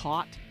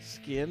taut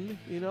skin,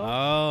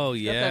 Oh,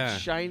 He's yeah. got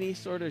that shiny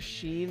sort of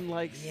sheen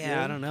like skin.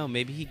 Yeah, I don't know.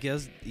 Maybe he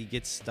gets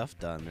stuff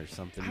done or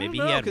something. Maybe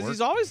he had because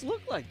he's always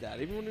looked like that,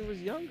 even when he was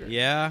younger.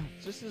 Yeah.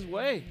 It's just his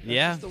way.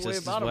 That's just the way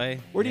just about his him. way.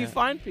 Where do you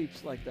find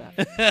peeps like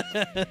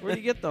that? Where do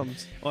you get them?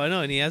 Well, I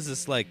know, and he has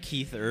this like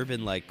Keith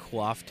Urban like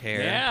coiffed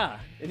hair. Yeah,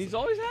 and he's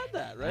always had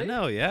that, right? I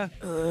know, yeah.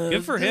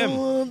 Good for him.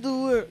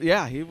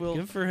 Yeah, he will.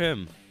 Good for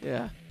him.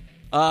 Yeah.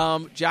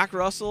 Jack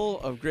Russell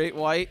of Great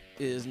White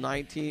was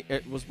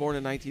born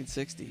in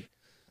 1960.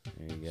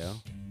 There you go.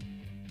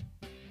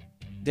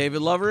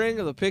 David Lovering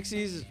of the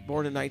Pixies is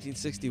born in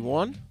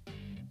 1961.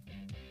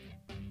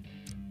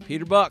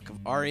 Peter Buck of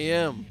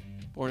R.E.M.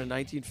 born in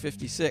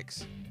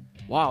 1956.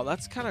 Wow,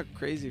 that's kind of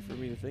crazy for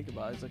me to think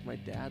about. It's like my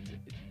dad's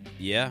age.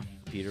 Yeah,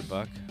 Peter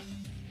Buck.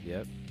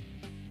 Yep.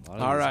 A lot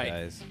of All these right.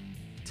 guys.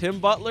 Tim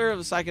Butler of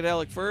the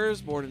Psychedelic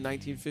Furs, born in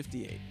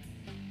 1958.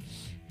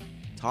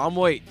 Tom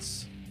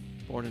Waits,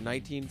 born in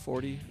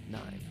 1949.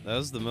 That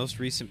was the most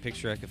recent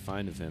picture I could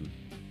find of him.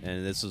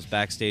 And this was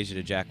backstage at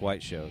a Jack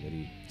White show that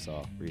he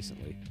saw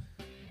recently.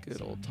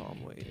 Good old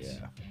Tom Waits.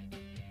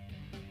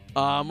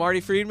 Yeah. Marty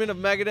Friedman of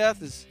Megadeth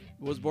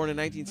was born in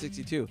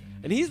 1962,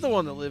 and he's the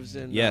one that lives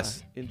in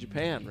in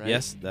Japan, right?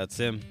 Yes, that's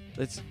him.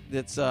 That's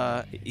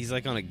He's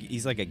like a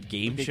game Like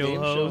a show game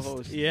show host.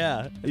 host.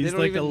 Yeah, they he's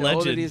don't like even a know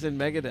legend. that he's in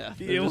Megadeth.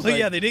 They're Yeah, just well, like,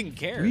 yeah, they didn't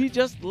care. we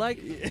just like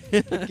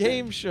a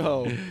game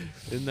show.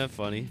 Isn't that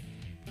funny?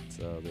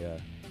 So yeah.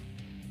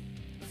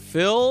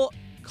 Phil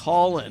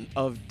Collen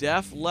of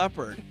Def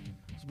Leppard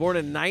was born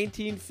in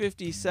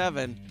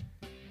 1957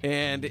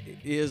 and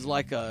is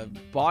like a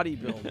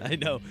bodybuilder. I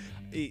know.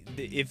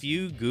 If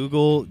you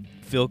Google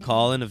Phil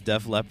Collen of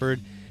Def Leppard,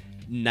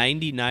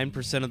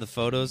 99% of the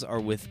photos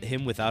are with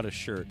him without a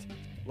shirt.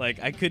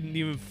 Like, I couldn't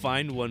even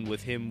find one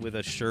with him with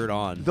a shirt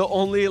on. The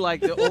only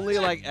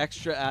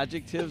extra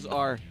adjectives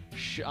are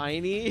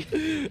shiny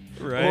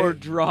Right? or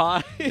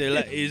dry.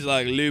 He's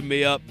like, lube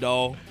me up,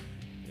 doll.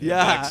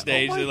 Yeah.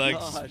 Backstage, Oh my they like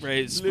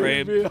gosh.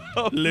 spray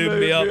Lube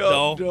me up,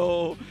 doll.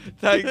 doll.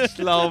 Thanks,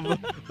 love.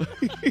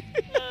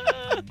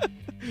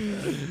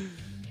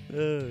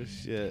 Oh,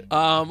 shit.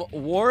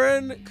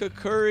 Warren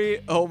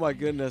Kukuri. Oh my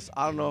goodness,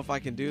 I don't know if I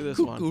can do this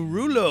one.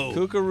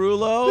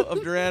 Cucurulo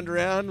of Duran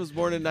Duran was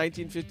born in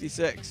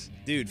 1956.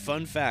 Dude,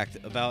 fun fact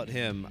about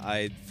him.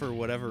 For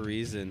whatever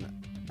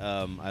reason,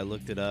 I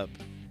looked it up.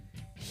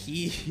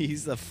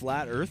 He's a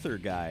flat earther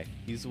guy.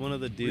 He's one of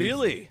the dudes.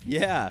 Really?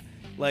 Yeah.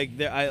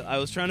 Like, I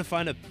was trying to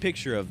find a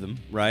picture of them,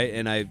 right?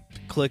 And I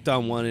clicked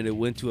on one, and it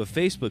went to a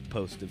Facebook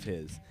post of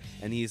his.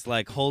 And he's,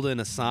 like, holding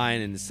a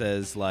sign, and it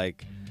says,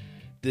 like,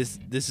 this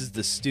is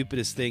the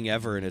stupidest thing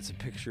ever, and it's a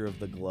picture of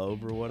the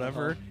globe or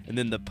whatever. And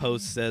then the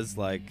post says,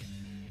 like,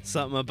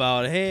 something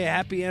about, hey,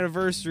 happy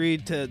anniversary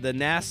to the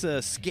NASA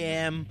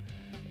scam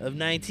of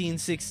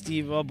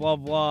 1960, blah, blah,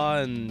 blah,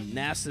 and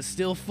NASA's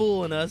still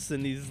fooling us,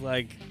 and he's,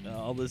 like,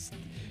 all this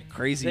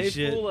crazy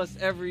shit. They fool us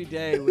every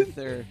day with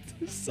their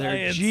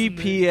Science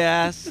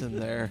GPS and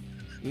their,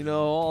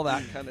 all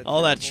that kind of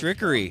all that terrible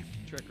trickery.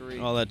 trickery.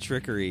 All that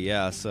trickery,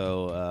 yeah.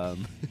 So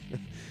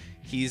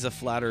he's a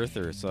flat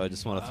earther, so I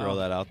just want to throw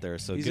that out there.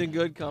 So He's in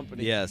good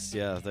company. Yes,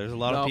 yeah. There's a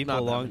lot of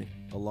people not that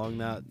along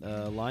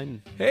that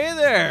line. Hey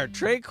there,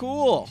 Trey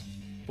Cool,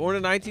 born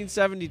in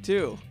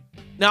 1972.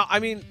 Now, I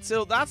mean,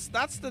 so that's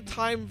the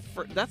time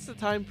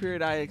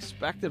period I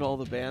expected all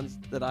the bands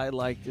that I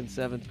liked in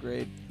 7th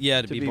grade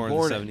Yeah, to be born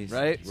in the 70s,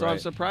 right? So I'm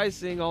surprised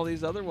seeing all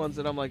these other ones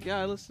that I'm like, yeah,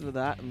 I listened to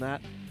that and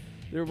that.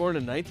 They were born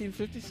in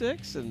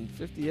 1956 and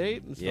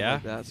 58 and stuff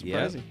like that.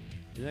 Surprising.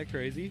 Yeah. Isn't that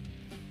crazy?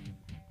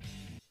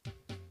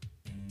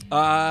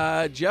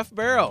 Jeff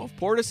Barrow of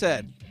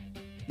Portishead,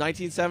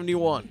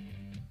 1971.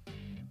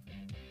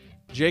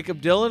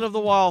 Jacob Dylan of the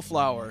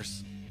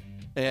Wildflowers.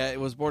 It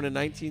was born in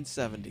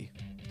 1970.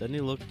 Doesn't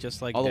he look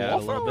just like Are the Dad a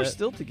little Wallflowers bit?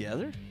 still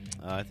together?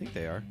 I think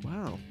they are.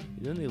 Wow.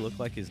 Doesn't he look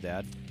like his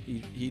dad?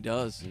 He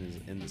does.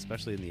 And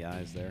especially in the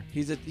eyes there.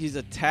 He's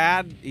a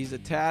tad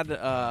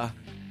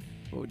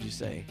what would you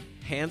say?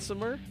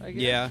 Handsomer, I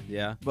guess.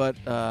 Yeah. But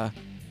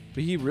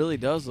he really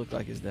does look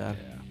like his dad.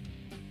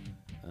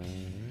 Yeah.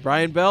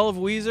 Brian Bell of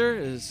Weezer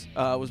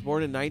was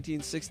born in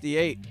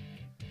 1968.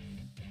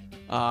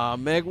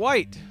 Meg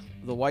White,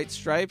 the White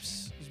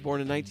Stripes, was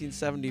born in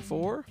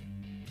 1974.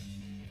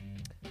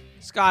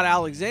 Scott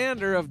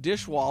Alexander of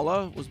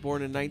Dishwalla was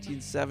born in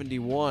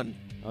 1971.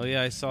 Oh,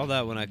 yeah, I saw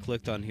that when I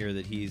clicked on here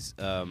that he's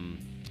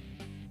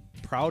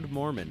proud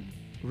Mormon.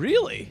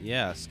 Really?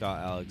 Yeah, Scott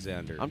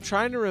Alexander. I'm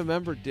trying to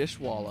remember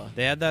Dishwalla.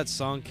 They had that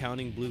song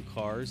 "Counting Blue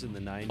Cars" in the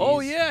 90s.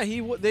 Oh yeah, they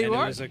and were.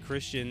 It was a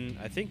Christian,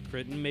 I think,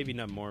 maybe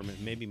not Mormon,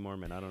 maybe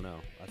Mormon. I don't know.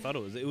 I thought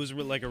it was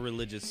like a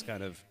religious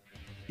kind of.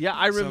 Yeah,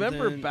 I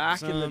remember something,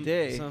 back in the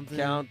day, something.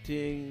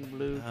 Counting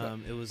Blue.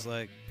 It was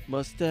like,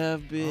 must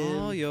have been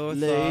all your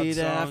late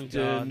thoughts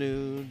on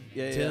afternoon.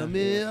 Yeah, tell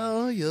me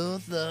all your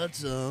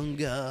thoughts on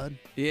God.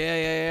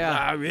 Yeah.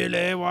 I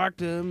really want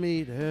to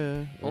meet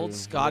her. Old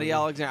Scotty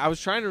Alexander. I was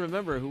trying to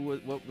remember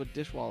what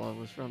Dishwalla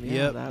was from. Yeah,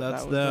 Yep, that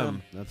that's was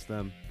them. That's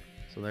them.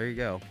 So there you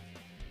go.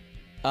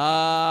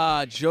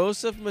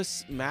 Joseph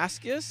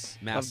Mascis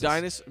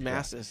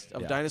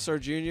of Yeah. Dinosaur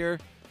Jr.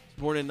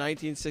 born in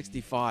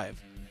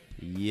 1965.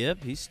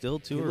 Yep, he's still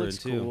touring looks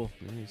too. cool.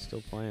 Yeah, he's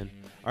still playing.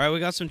 All right,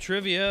 we got some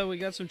trivia. Let's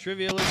do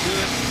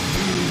it.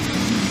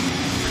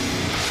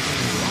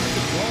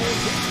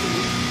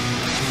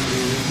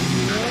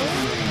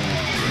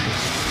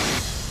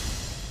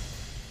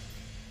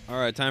 All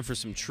right, time for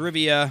some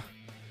trivia.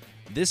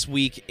 This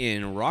week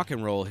in rock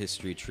and roll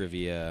history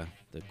trivia,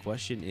 The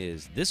question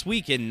is, this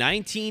week in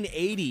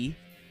 1980,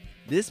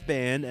 this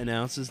band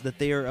announces that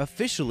they are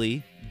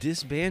officially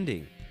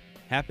disbanding.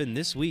 Happened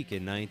this week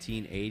in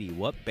 1980.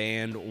 What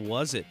band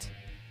was it?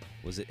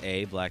 Was it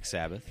A, Black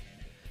Sabbath,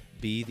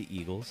 B, the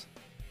Eagles,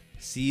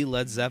 C,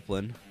 Led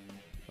Zeppelin,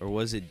 or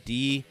was it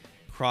D,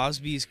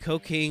 Crosby's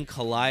Cocaine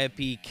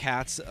Calliope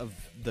Cats of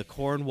the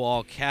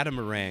Cornwall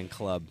Catamaran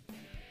Club?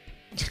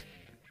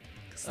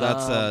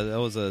 That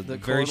was a the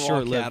very Cornwall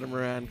short-lived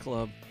Catamaran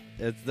Club.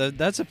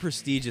 That's a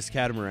prestigious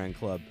catamaran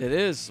club. It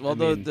is. Well,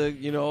 I mean,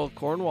 the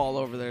Cornwall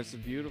over there, it's a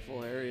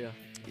beautiful area.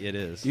 It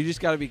is. You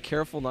just got to be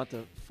careful not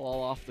to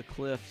fall off the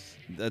cliffs.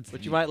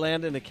 But you might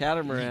land in a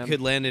catamaran. You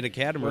could land in a Where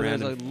catamaran.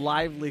 there's a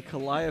lively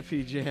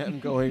Calliope jam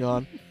going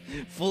on.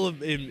 full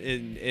of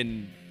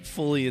in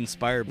fully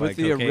inspired With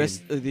by the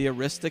cocaine. the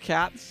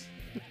Aristocats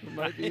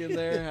might be in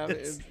there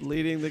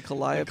leading the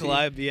Calliope.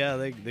 Calliope, yeah,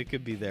 they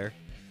could be there.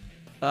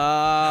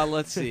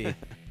 Let's see.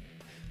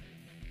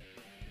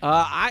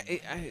 Let's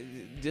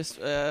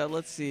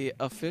see.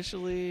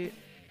 Officially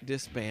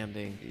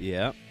disbanding.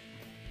 Yeah.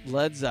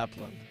 Led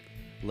Zeppelin.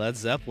 Led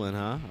Zeppelin,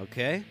 huh?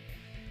 Okay.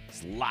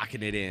 Just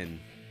locking it in.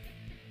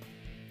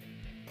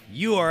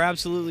 You are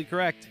absolutely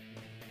correct.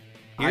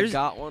 I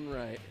got one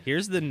right.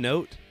 Here's the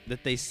note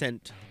that they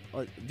sent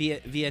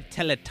via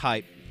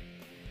teletype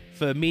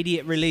for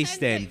immediate release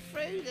then.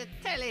 Through the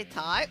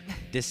teletype.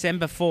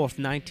 December 4th,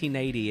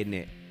 1980, isn't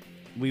it?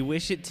 We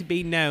wish it to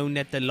be known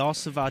that the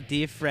loss of our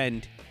dear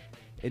friend,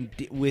 and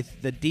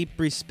with the deep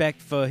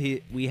respect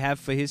we have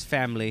for his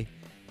family,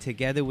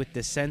 together with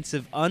the sense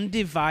of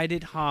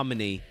undivided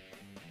harmony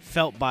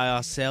felt by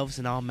ourselves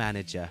and our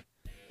manager,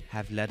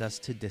 have led us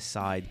to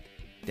decide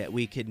that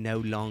we could no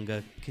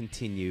longer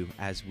continue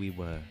as we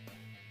were.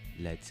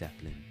 Led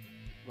Zeppelin.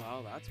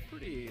 Wow, that's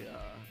pretty.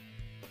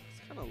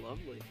 That's kind of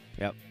lovely.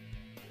 Yep.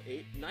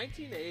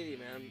 1980,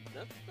 man.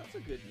 That's a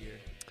good year.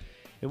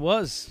 It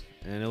was,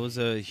 and it was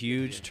a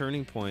huge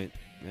turning point.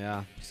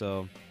 Yeah,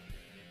 so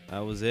that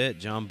was it.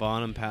 John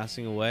Bonham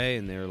passing away,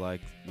 and they were like,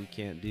 we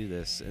can't do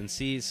this. And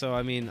see, so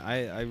I mean,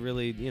 I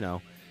really,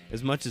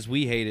 as much as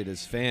we hated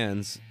as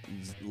fans,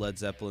 Led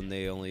Zeppelin,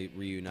 they only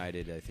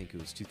reunited, I think it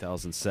was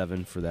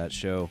 2007 for that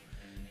show,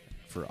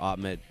 for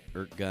Ahmet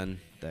Ertegun,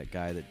 that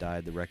guy that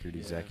died, the record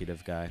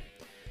executive guy.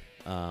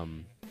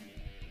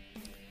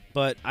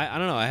 But I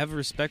don't know, I have a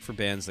respect for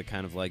bands that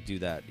kind of like do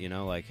that,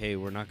 like, hey,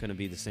 we're not going to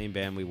be the same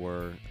band we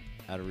were.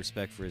 Out of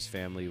respect for his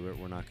family,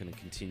 we're not going to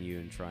continue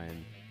and try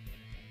and,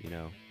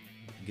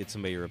 get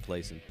somebody to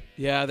replace him.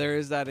 Yeah, there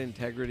is that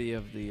integrity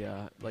of the,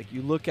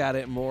 you look at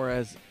it more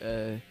as,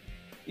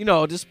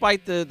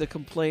 despite the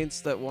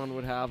complaints that one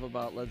would have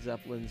about Led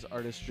Zeppelin's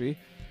artistry,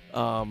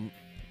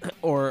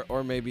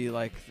 or maybe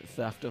like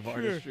theft of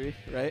artistry,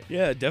 right?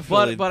 Yeah,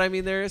 definitely. But I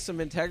mean, there is some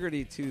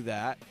integrity to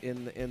that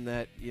in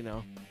that,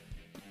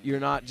 you're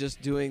not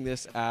just doing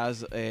this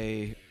as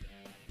a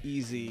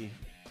easy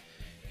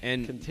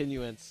and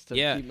continuance to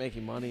keep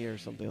making money or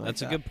something like that.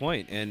 That's a good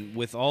point. And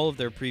with all of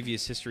their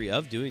previous history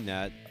of doing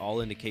that,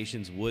 all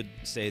indications would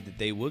say that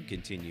they would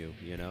continue,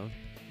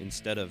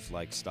 instead of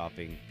like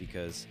stopping,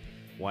 because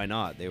why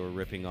not? They were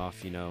ripping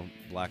off,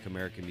 black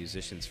American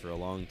musicians for a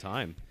long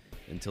time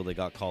until they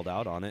got called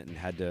out on it and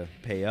had to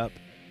pay up.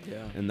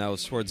 Yeah. And that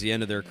was towards the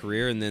end of their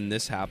career, and then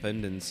this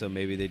happened, and so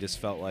maybe they just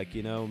felt like,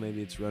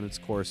 maybe it's run its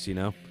course,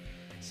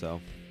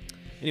 So,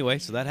 anyway,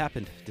 so that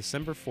happened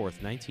December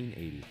 4th,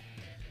 1980.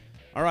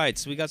 All right,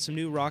 so we got some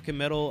new rock and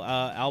metal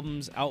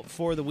albums out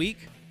for the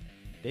week.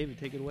 David,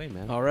 take it away,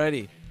 man.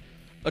 Alrighty.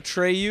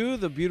 Atreyu,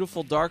 The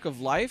Beautiful Dark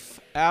of Life.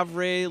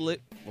 Avre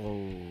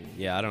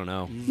Yeah, I don't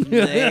know.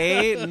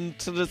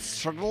 To the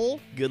struggle.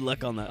 Good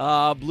luck on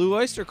that. Blue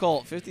Oyster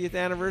Cult, 50th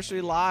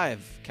Anniversary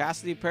Live.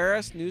 Cassidy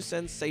Paris, New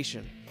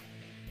Sensation.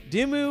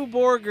 Dimmu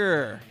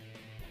Borgir,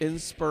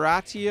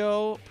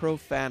 Inspiratio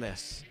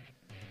Profanis.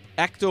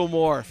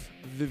 Ectomorph,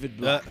 Vivid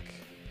Black.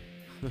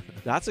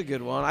 That's a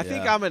good one. I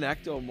think I'm an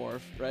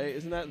ectomorph, right?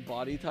 Isn't that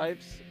body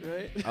types,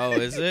 right? Oh,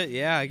 is it?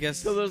 Yeah, I guess.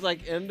 So there's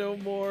like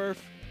endomorph,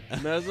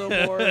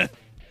 mesomorph.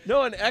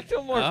 No, an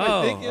ectomorph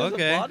I think is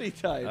a body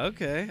type.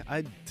 Okay.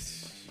 I think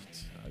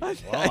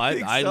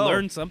so.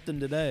 learned something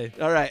today.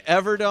 All right,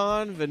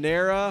 Everdon,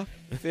 Venera,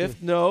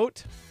 Fifth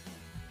Note.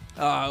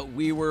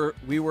 We were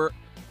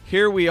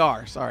here we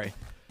are, sorry.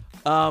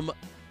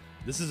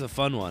 This is a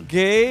fun one.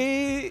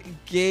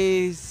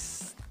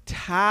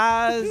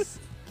 Taz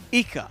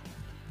Ika.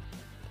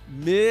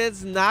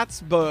 Mids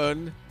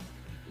Natsbun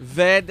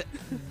Ved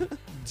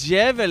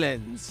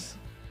Javelins.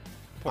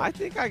 I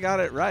think I got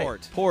it right.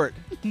 Port.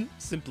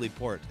 Simply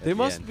port. They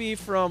must be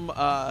from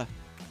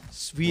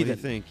Sweden.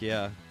 What do you think?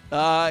 Yeah.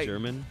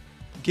 German.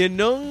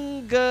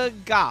 Genunga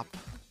Gap.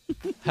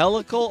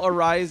 Helical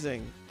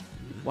Arising.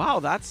 Wow,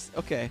 that's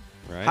okay.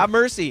 Right. Have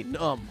Mercy.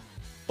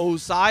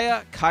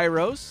 Osiah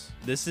Kairos.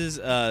 This is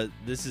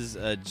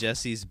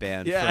Jesse's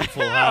band Yeah.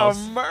 from Full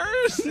House.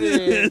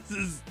 Mercy.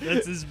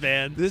 That's his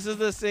band. This is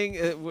the thing.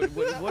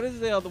 What is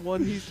the other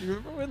one?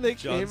 Remember when they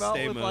John came out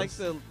Stamos. with like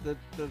the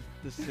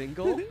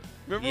single?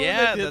 Remember Yeah,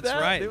 when they did that's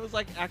that? right. It was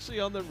like actually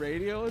on the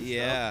radio and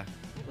Yeah. stuff.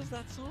 What was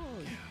that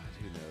song?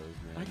 Who knows,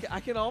 man.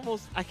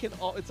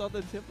 It's on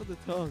the tip of the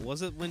tongue.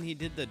 Was it when he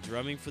did the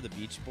drumming for the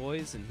Beach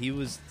Boys? And he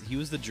was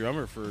the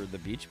drummer for the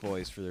Beach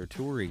Boys for their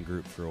touring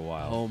group for a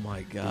while. Oh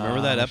my god!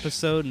 Remember that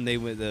episode? And they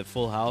went the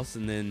Full House,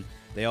 and then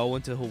they all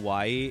went to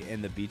Hawaii,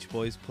 and the Beach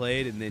Boys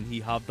played, and then he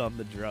hopped on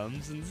the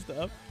drums and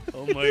stuff.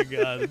 Oh my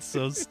god, it's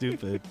so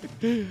stupid.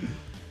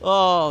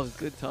 Oh,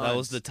 good times. That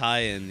was the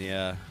tie-in,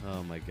 yeah.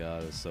 Oh my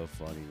god, it was so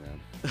funny,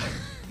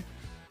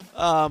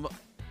 man.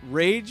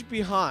 Rage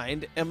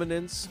behind,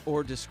 eminence,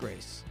 or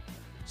disgrace.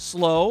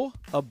 Slow,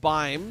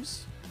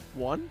 Abimes,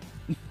 1.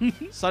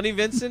 Sonny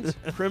Vincent,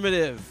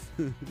 primitive.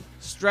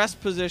 Stress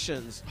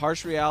positions,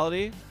 harsh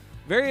reality.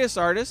 Various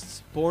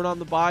artists, Born on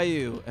the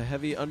Bayou, a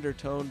heavy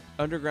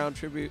underground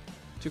tribute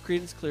to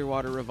Creedence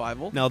Clearwater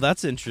Revival. Now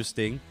that's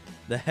interesting.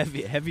 The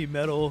heavy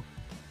metal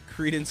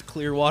Creedence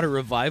Clearwater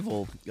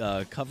Revival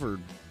covered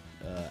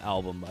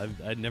album.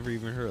 I'd never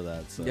even heard of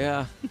that. So.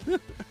 Yeah.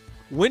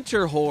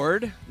 Winter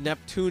Horde,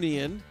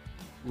 Neptunian,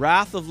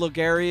 Wrath of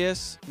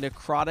Logarius,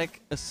 Necrotic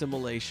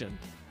Assimilation.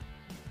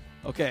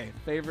 Okay,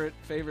 favorite.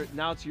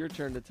 Now it's your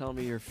turn to tell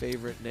me your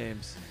favorite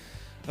names.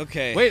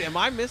 Okay. Wait, am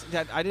I missing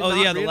that? I did not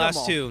read the last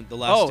them all. two. The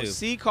last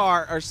two.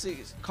 Car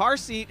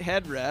seat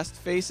headrest,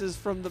 Faces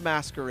from the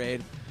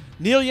Masquerade,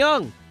 Neil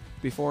Young,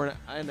 before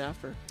and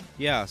after.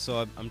 Yeah,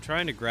 so I'm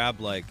trying to grab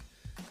like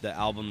the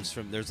albums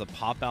from. There's a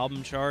pop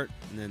album chart,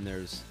 and then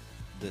there's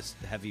this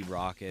heavy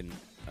rock and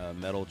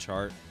metal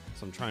chart.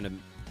 So I'm trying to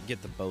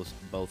get the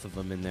both of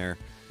them in there,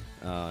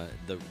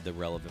 the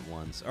relevant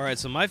ones. All right,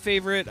 so my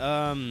favorite,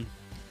 I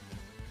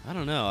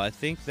don't know. I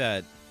think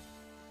that,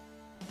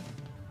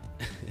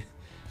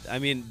 I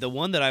mean, the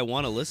one that I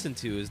want to listen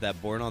to is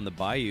that Born on the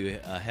Bayou,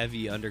 a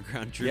heavy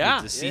underground tribute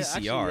to CCR.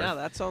 Actually, yeah,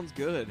 that sounds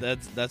good.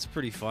 That's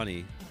pretty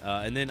funny.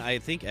 And then I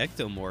think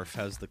Ectomorph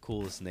has the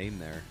coolest name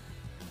there.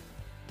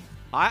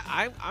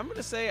 I'm going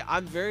to say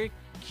I'm very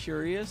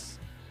curious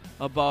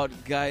about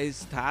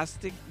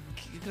Geistastic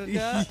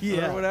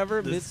Yeah, or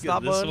whatever, this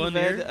one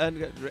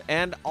here?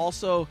 and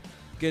also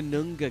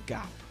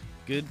Genungagap.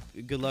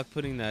 Good luck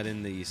putting that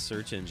in the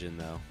search engine,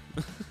 though.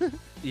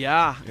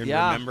 Yeah, And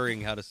yeah.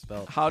 remembering how to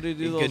spell. How to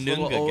do those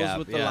little O's Genungagap,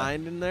 with the yeah.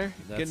 line in there?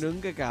 That's-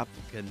 Genungagap.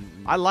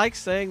 I like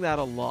saying that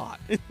a lot.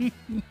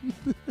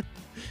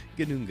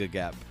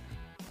 Genungagap.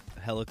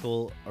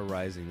 Helical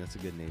Arising. That's a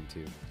good name,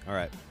 too. All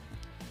right.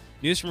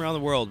 News from around the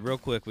world. Real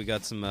quick, we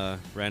got some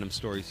random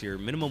stories here.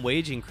 Minimum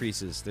wage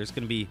increases. There's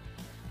going to be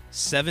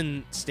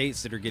 7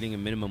 states that are getting a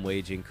minimum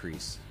wage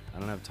increase. I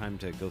don't have time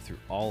to go through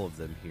all of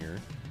them here,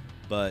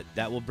 but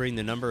that will bring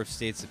the number of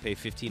states that pay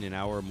 $15 an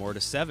hour or more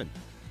to 7,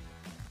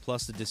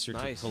 plus the District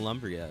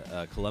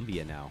of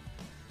Columbia now.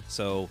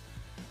 So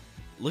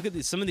look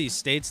at some of these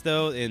states,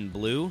 though, in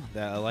blue.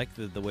 That I like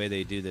the way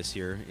they do this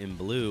here. In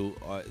blue,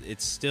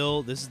 this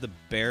is the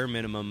bare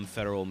minimum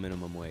federal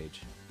minimum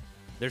wage.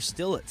 They're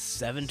still at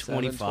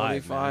 $7.25.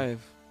 $7.25.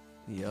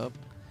 Yep.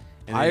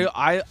 And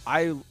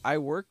I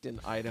worked in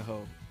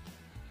Idaho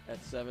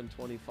at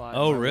 $7.25.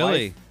 Oh,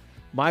 really?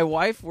 My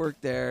wife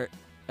worked there.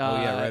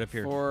 Right up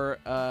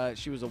here.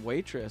 She was a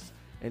waitress,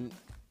 and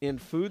in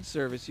food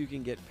service you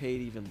can get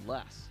paid even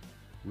less.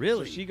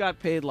 Really? So she got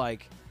paid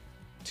like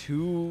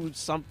 $2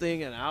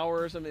 something an hour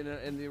or something,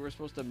 and they were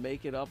supposed to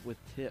make it up with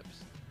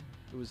tips.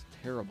 It was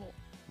terrible.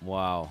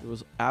 Wow. It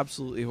was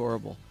absolutely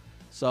horrible.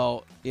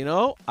 So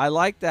I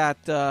like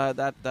that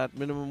that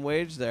minimum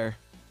wage there.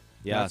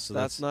 Yeah,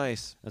 that's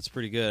nice. That's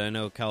pretty good. I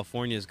know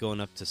California is going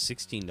up to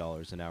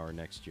 $16 an hour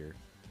next year,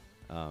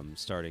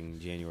 starting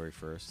January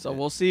 1st. So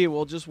we'll see.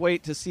 We'll just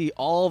wait to see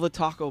all the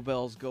Taco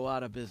Bells go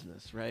out of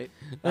business, right?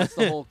 That's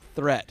the whole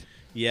threat.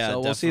 Yeah,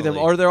 so we'll see definitely.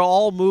 them, or they'll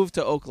all move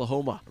to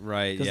Oklahoma,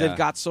 right? Because they've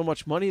got so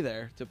much money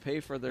there to pay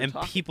for their. And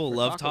people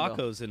love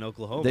tacos in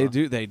Oklahoma.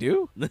 They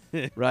do,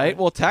 right?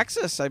 Well,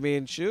 Texas. I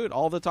mean, shoot,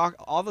 all the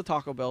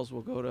Taco Bells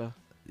will go to.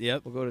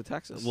 Yep, will go to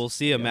Texas. We'll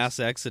see a mass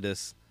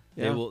exodus.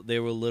 Yeah. They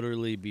will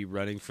literally be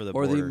running for the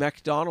or border. the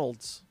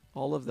McDonald's,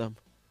 all of them.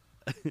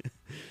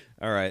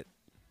 All right,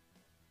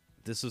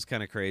 this was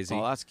kind of crazy.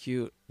 Oh, that's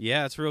cute.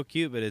 Yeah, it's real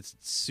cute, but it's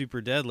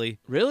super deadly.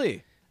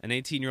 Really? An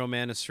 18-year-old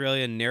man in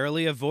Australia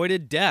narrowly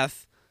avoided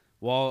death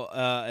while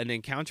an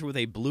encounter with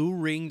a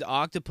blue-ringed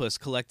octopus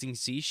collecting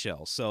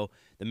seashells. So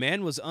the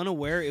man was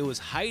unaware it was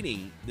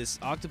hiding this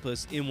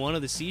octopus in one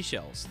of the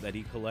seashells that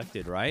he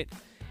collected, right?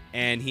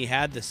 And he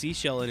had the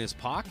seashell in his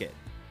pocket,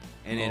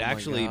 and it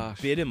actually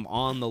bit him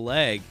on the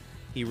leg.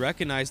 He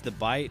recognized the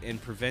bite and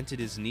prevented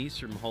his niece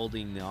from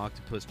holding the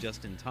octopus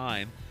just in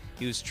time.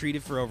 He was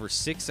treated for over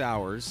 6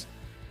 hours.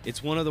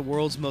 It's one of the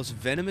world's most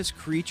venomous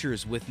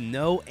creatures with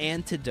no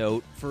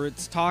antidote for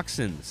its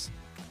toxins.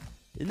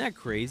 Isn't that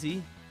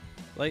crazy?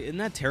 Like, isn't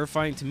that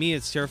terrifying? To me,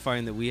 it's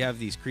terrifying that we have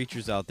these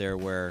creatures out there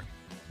where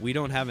we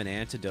don't have an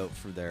antidote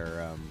for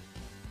their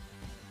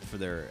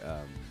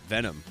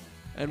venom.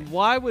 And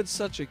why would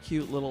such a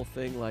cute little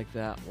thing like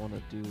that want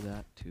to do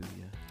that to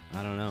you?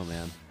 I don't know,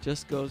 man.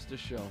 Just goes to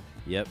show.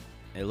 Yep.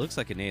 It looks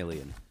like an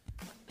alien,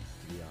 to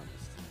be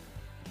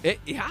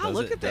honest.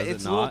 Look at that.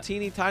 It's little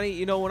teeny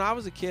tiny. When I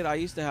was a kid, I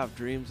used to have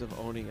dreams of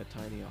owning a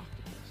tiny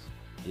octopus.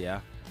 Yeah.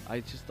 I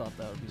just thought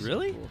that would be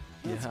Really? so cool.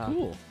 That's Yeah.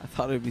 cool. I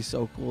thought it would be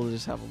so cool to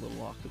just have a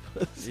little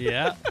octopus.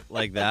 Yeah,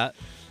 like that.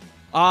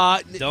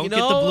 Don't Don't get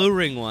the blue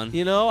ring one.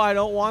 I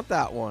don't want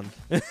that one.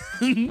 I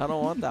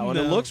don't want that one.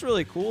 It No. looks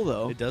really cool,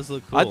 though. It does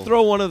look cool. I'd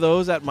throw one of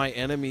those at my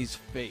enemy's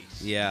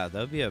face. Yeah,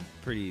 that'd be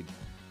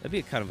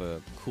kind of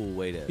a cool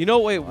way to.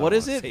 Wait, I what don't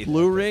is wanna it? say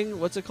Blue that, ring?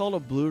 What's it called? A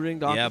blue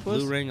ringed octopus? Yeah,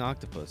 blue ring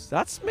octopus.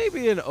 That's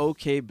maybe an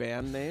okay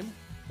band name.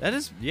 That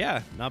is,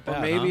 yeah, not bad.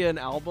 Or maybe huh? an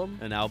album.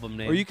 An album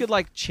name. Or you could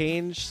like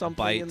change something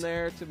Bite. in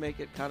there to make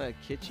it kind of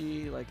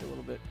kitschy, like a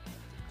little bit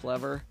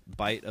clever.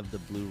 Bite of the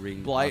blue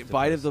ring. Bite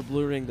octopus. of the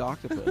blue ringed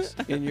octopus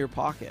in your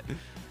pocket.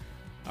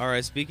 All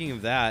right. Speaking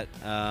of that,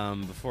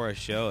 before I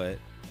show it,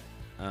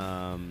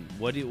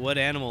 what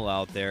animal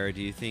out there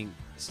do you think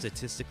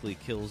statistically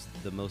kills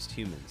the most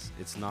humans?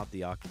 It's not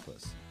the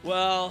octopus.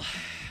 Well,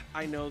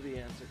 I know the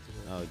answer to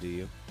this. Oh, do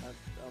you?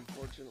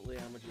 Unfortunately,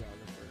 I'm a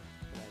geographer,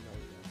 but I know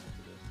the answer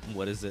to this.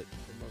 What is it?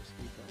 The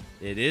mosquito.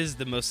 It is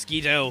the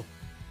mosquito.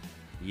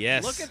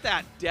 Yes. Look at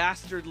that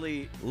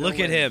dastardly. Look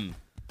at villain. him.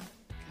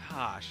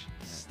 Gosh,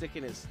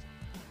 sticking his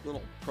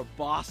little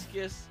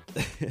proboscis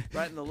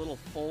right in the little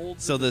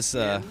folds. So of the this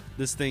skin.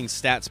 this thing,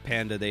 Stats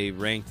Panda, they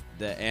ranked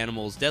the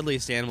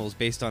deadliest animals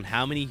based on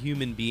how many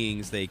human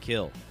beings they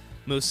kill.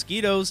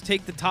 Mosquitoes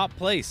take the top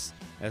place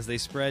as they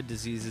spread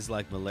diseases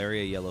like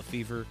malaria, yellow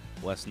fever,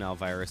 West Nile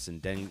virus,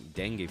 and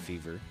dengue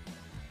fever.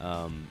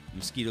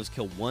 Mosquitoes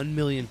kill 1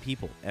 million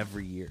people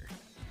every year.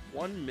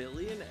 1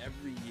 million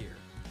every year.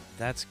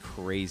 That's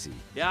crazy.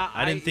 Yeah,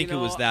 I didn't think it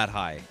was that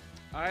high.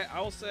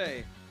 I will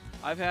say,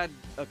 I've had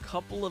a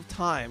couple of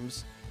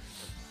times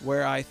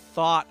where I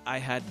thought I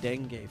had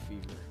dengue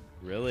fever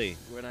Really?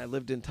 when I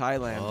lived in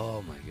Thailand.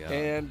 Oh my god.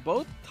 And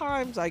both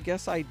times, I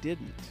guess I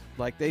didn't.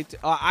 Like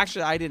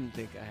actually, I didn't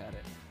think I had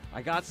it.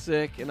 I got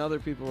sick, and other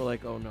people were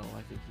like, "Oh no,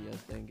 I think he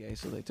has dengue."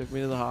 So they took me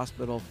to the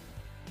hospital,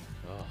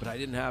 but I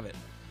didn't have it.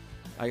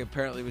 I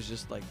apparently was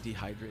just like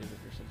dehydrated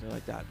or something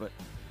like that. But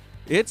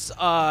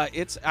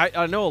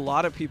I know a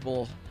lot of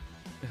people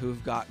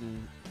who've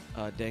gotten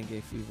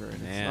dengue fever,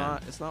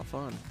 and it's not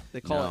fun.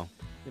 They call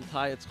it in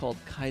Thai. It's called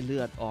kai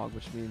lut og,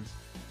 which means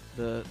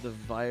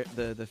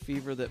the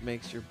fever that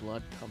makes your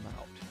blood come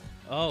out.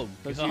 Oh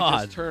Because you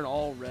god. just turn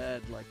all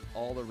red, like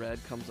all the red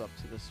comes up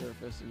to the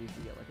surface, and you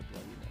can get like a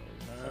bloody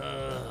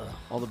nose.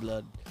 All the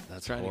blood.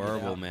 That's trying to get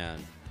horrible, out. man.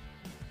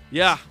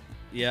 Yeah.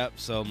 Yep.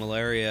 So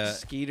malaria.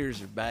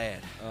 Mosquitoes are bad.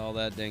 All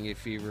that dengue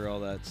fever,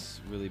 all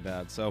that's really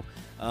bad. So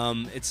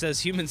it says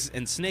humans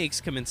and snakes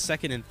come in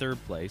second and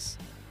third place.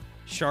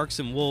 Sharks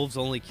and wolves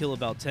only kill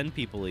about 10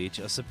 people each.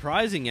 A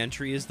surprising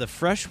entry is the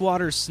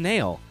freshwater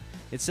snail.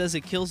 It says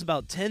it kills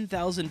about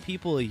 10,000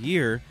 people a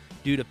year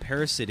due to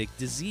parasitic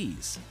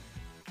disease.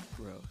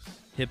 Gross.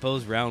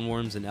 Hippos,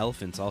 roundworms, and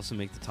elephants also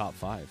make the top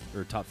 5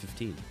 or top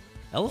 15.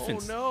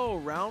 Elephants. Oh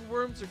no,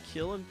 roundworms are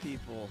killing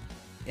people.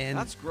 And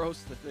That's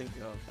gross to think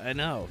of. I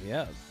know,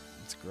 yeah.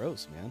 It's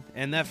gross, man.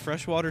 And that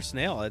freshwater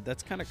snail,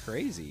 that's kind of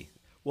crazy.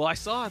 Well, I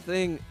saw a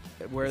thing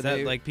where Is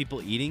that like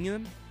people eating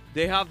them?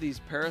 they have these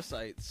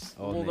parasites.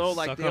 Oh, well, and no, they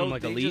like suck on they'll them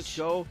like a they leech? just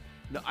go.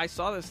 No, I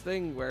saw this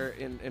thing where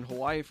in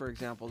Hawaii, for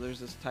example, there's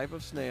this type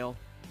of snail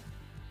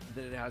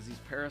that it has these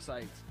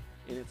parasites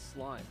in its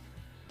slime.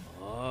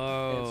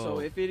 Oh. And so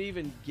if it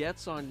even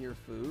gets on your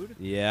food,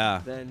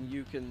 yeah. then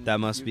you can. That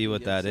must you be can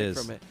what get that sick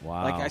is. From it.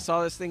 Wow. Like I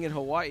saw this thing in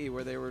Hawaii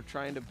where they were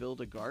trying to build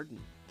a garden,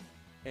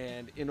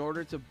 and in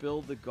order to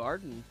build the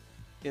garden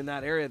in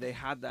that area, they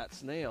had that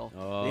snail.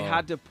 Oh. They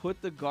had to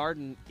put the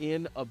garden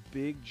in a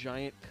big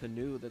giant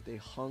canoe that they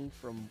hung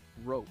from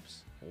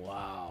ropes,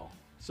 Wow.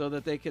 so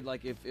that they could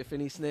like if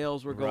any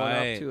snails were going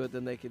Right. up to it,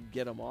 then they could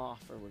get them off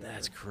or whatever.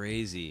 That's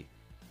crazy.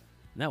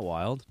 Isn't that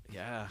wild?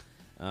 Yeah.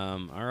 All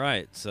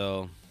right.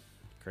 So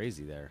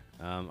crazy there.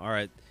 All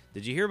right.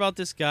 Did you hear about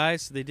this guy?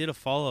 So they did a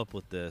follow-up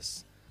with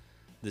this.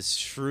 This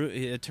shroom.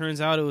 It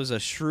turns out it was a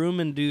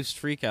shroom-induced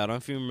freakout. I don't know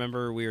if you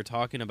remember we were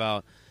talking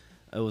about.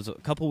 It was a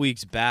couple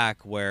weeks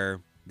back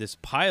where this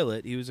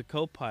pilot, he was a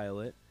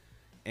co-pilot,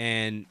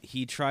 and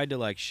he tried to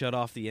like shut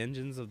off the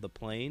engines of the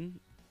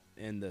plane,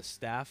 and the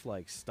staff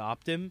like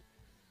stopped him.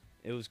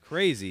 It was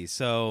crazy.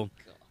 So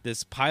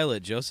this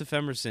pilot, Joseph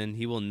Emerson,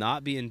 he will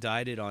not be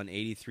indicted on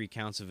 83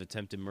 counts of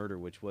attempted murder,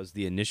 which was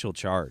the initial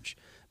charge,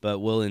 but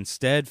will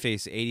instead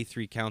face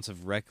 83 counts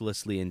of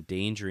recklessly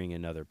endangering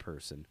another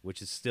person,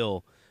 which is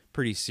still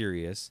pretty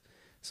serious.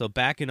 So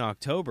back in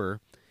October,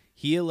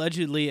 he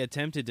allegedly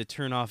attempted to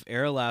turn off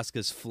Air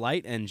Alaska's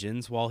flight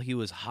engines while he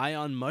was high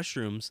on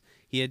mushrooms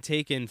he had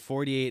taken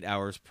 48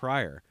 hours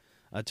prior.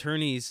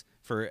 Attorneys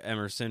for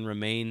Emerson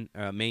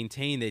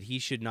maintain that he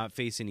should not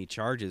face any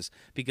charges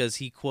because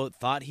he, quote,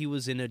 thought he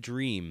was in a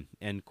dream,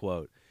 end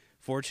quote.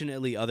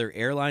 Fortunately, other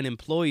airline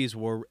employees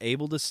were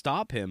able to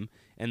stop him,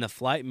 and the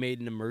flight made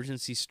an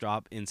emergency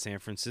stop in San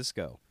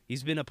Francisco.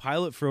 He's been a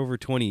pilot for over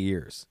 20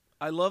 years.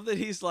 I love that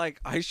he's like,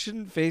 I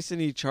shouldn't face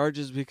any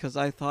charges because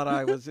I thought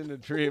I was in a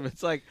dream.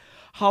 It's like,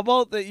 how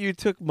about that you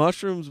took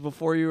mushrooms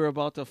before you were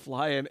about to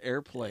fly an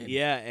airplane?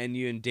 Yeah, and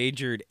you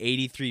endangered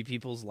 83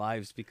 people's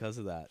lives because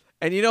of that.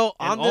 And you know,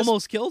 And on this,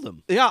 almost killed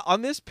them. yeah,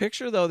 on this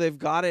picture though, they've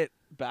got it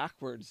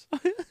backwards.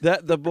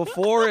 That the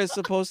before is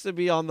supposed to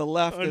be on the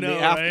left, and the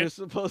after is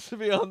supposed to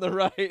be on the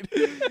right.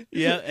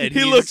 Yeah, and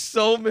he looks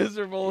so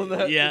miserable in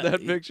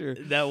that picture.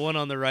 That one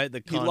on the right,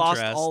 the He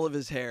contrast. lost all of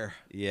his hair.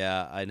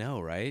 Yeah, I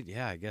know, right?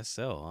 Yeah, I guess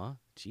so, huh?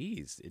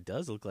 Jeez, it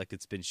does look like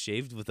it's been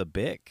shaved with a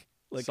Bic.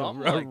 Like a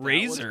like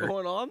razor. What's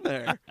going on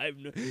there?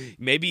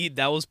 Maybe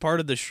that was part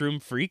of the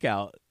shroom freak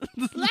out.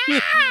 He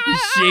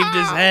shaved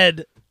his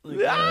head.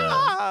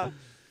 Like,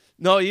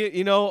 No,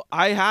 you know,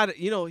 I had,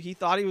 he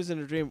thought he was in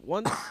a dream.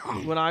 Once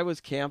when I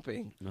was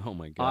camping, oh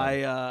my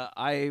God.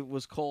 I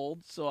was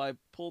cold, so I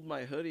pulled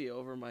my hoodie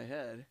over my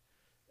head,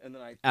 and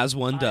then as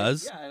one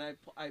does. Yeah, and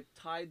I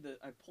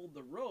pulled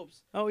the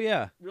ropes. Oh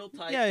yeah. Real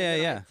tight.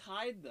 Yeah. I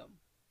tied them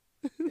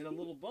in a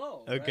little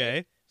bow. Okay.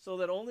 Right? So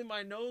that only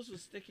my nose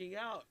was sticking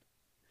out.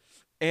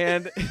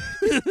 And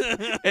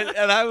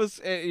and I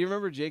was. You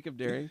remember Jacob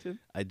Darrington?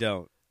 I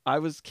don't. I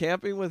was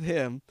camping with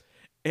him,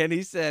 and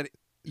he said,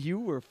 "You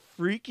were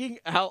freaking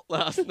out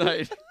last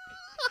night."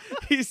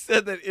 He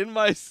said that in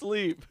my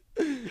sleep,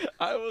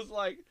 I was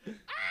like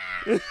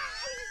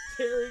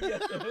tearing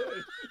at the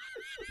hood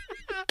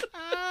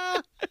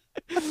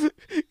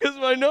because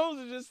my nose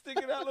was just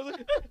sticking out. I was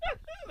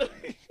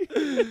like,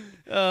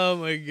 oh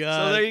my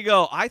God! So there you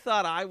go. I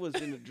thought I was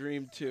in a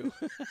dream too.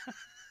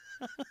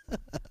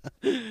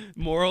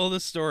 Moral of the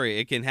story: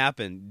 it can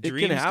happen.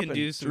 Dreams can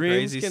do some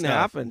crazy stuff. Dreams can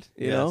happen.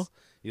 You know,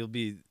 you'll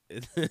be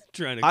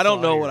trying to. I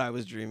don't know what I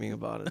was dreaming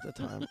about at the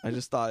time. I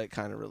just thought it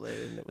kind of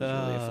related, and it was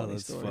really a funny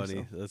that's story.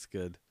 Funny. So. That's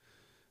good.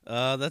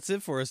 That's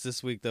it for us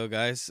this week, though,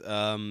 guys.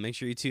 Make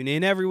sure you tune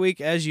in every week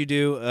as you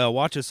do.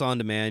 Watch us on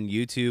demand.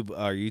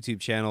 Our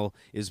YouTube channel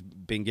has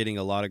been getting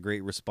a lot of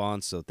great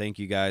response, so thank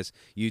you guys.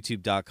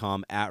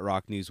 YouTube.com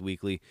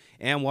 @RockNewsWeekly.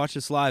 And watch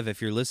us live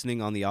if you're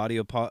listening on the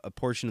audio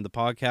portion of the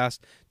podcast.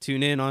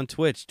 Tune in on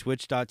Twitch,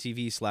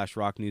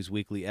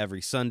 twitch.tv/RockNewsWeekly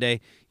every Sunday.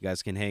 You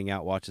guys can hang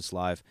out, watch us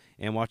live,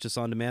 and watch us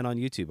on demand on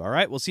YouTube. All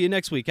right, we'll see you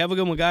next week. Have a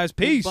good one, guys.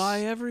 Peace.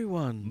 Bye,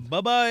 everyone.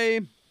 Bye-bye.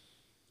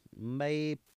 Bye.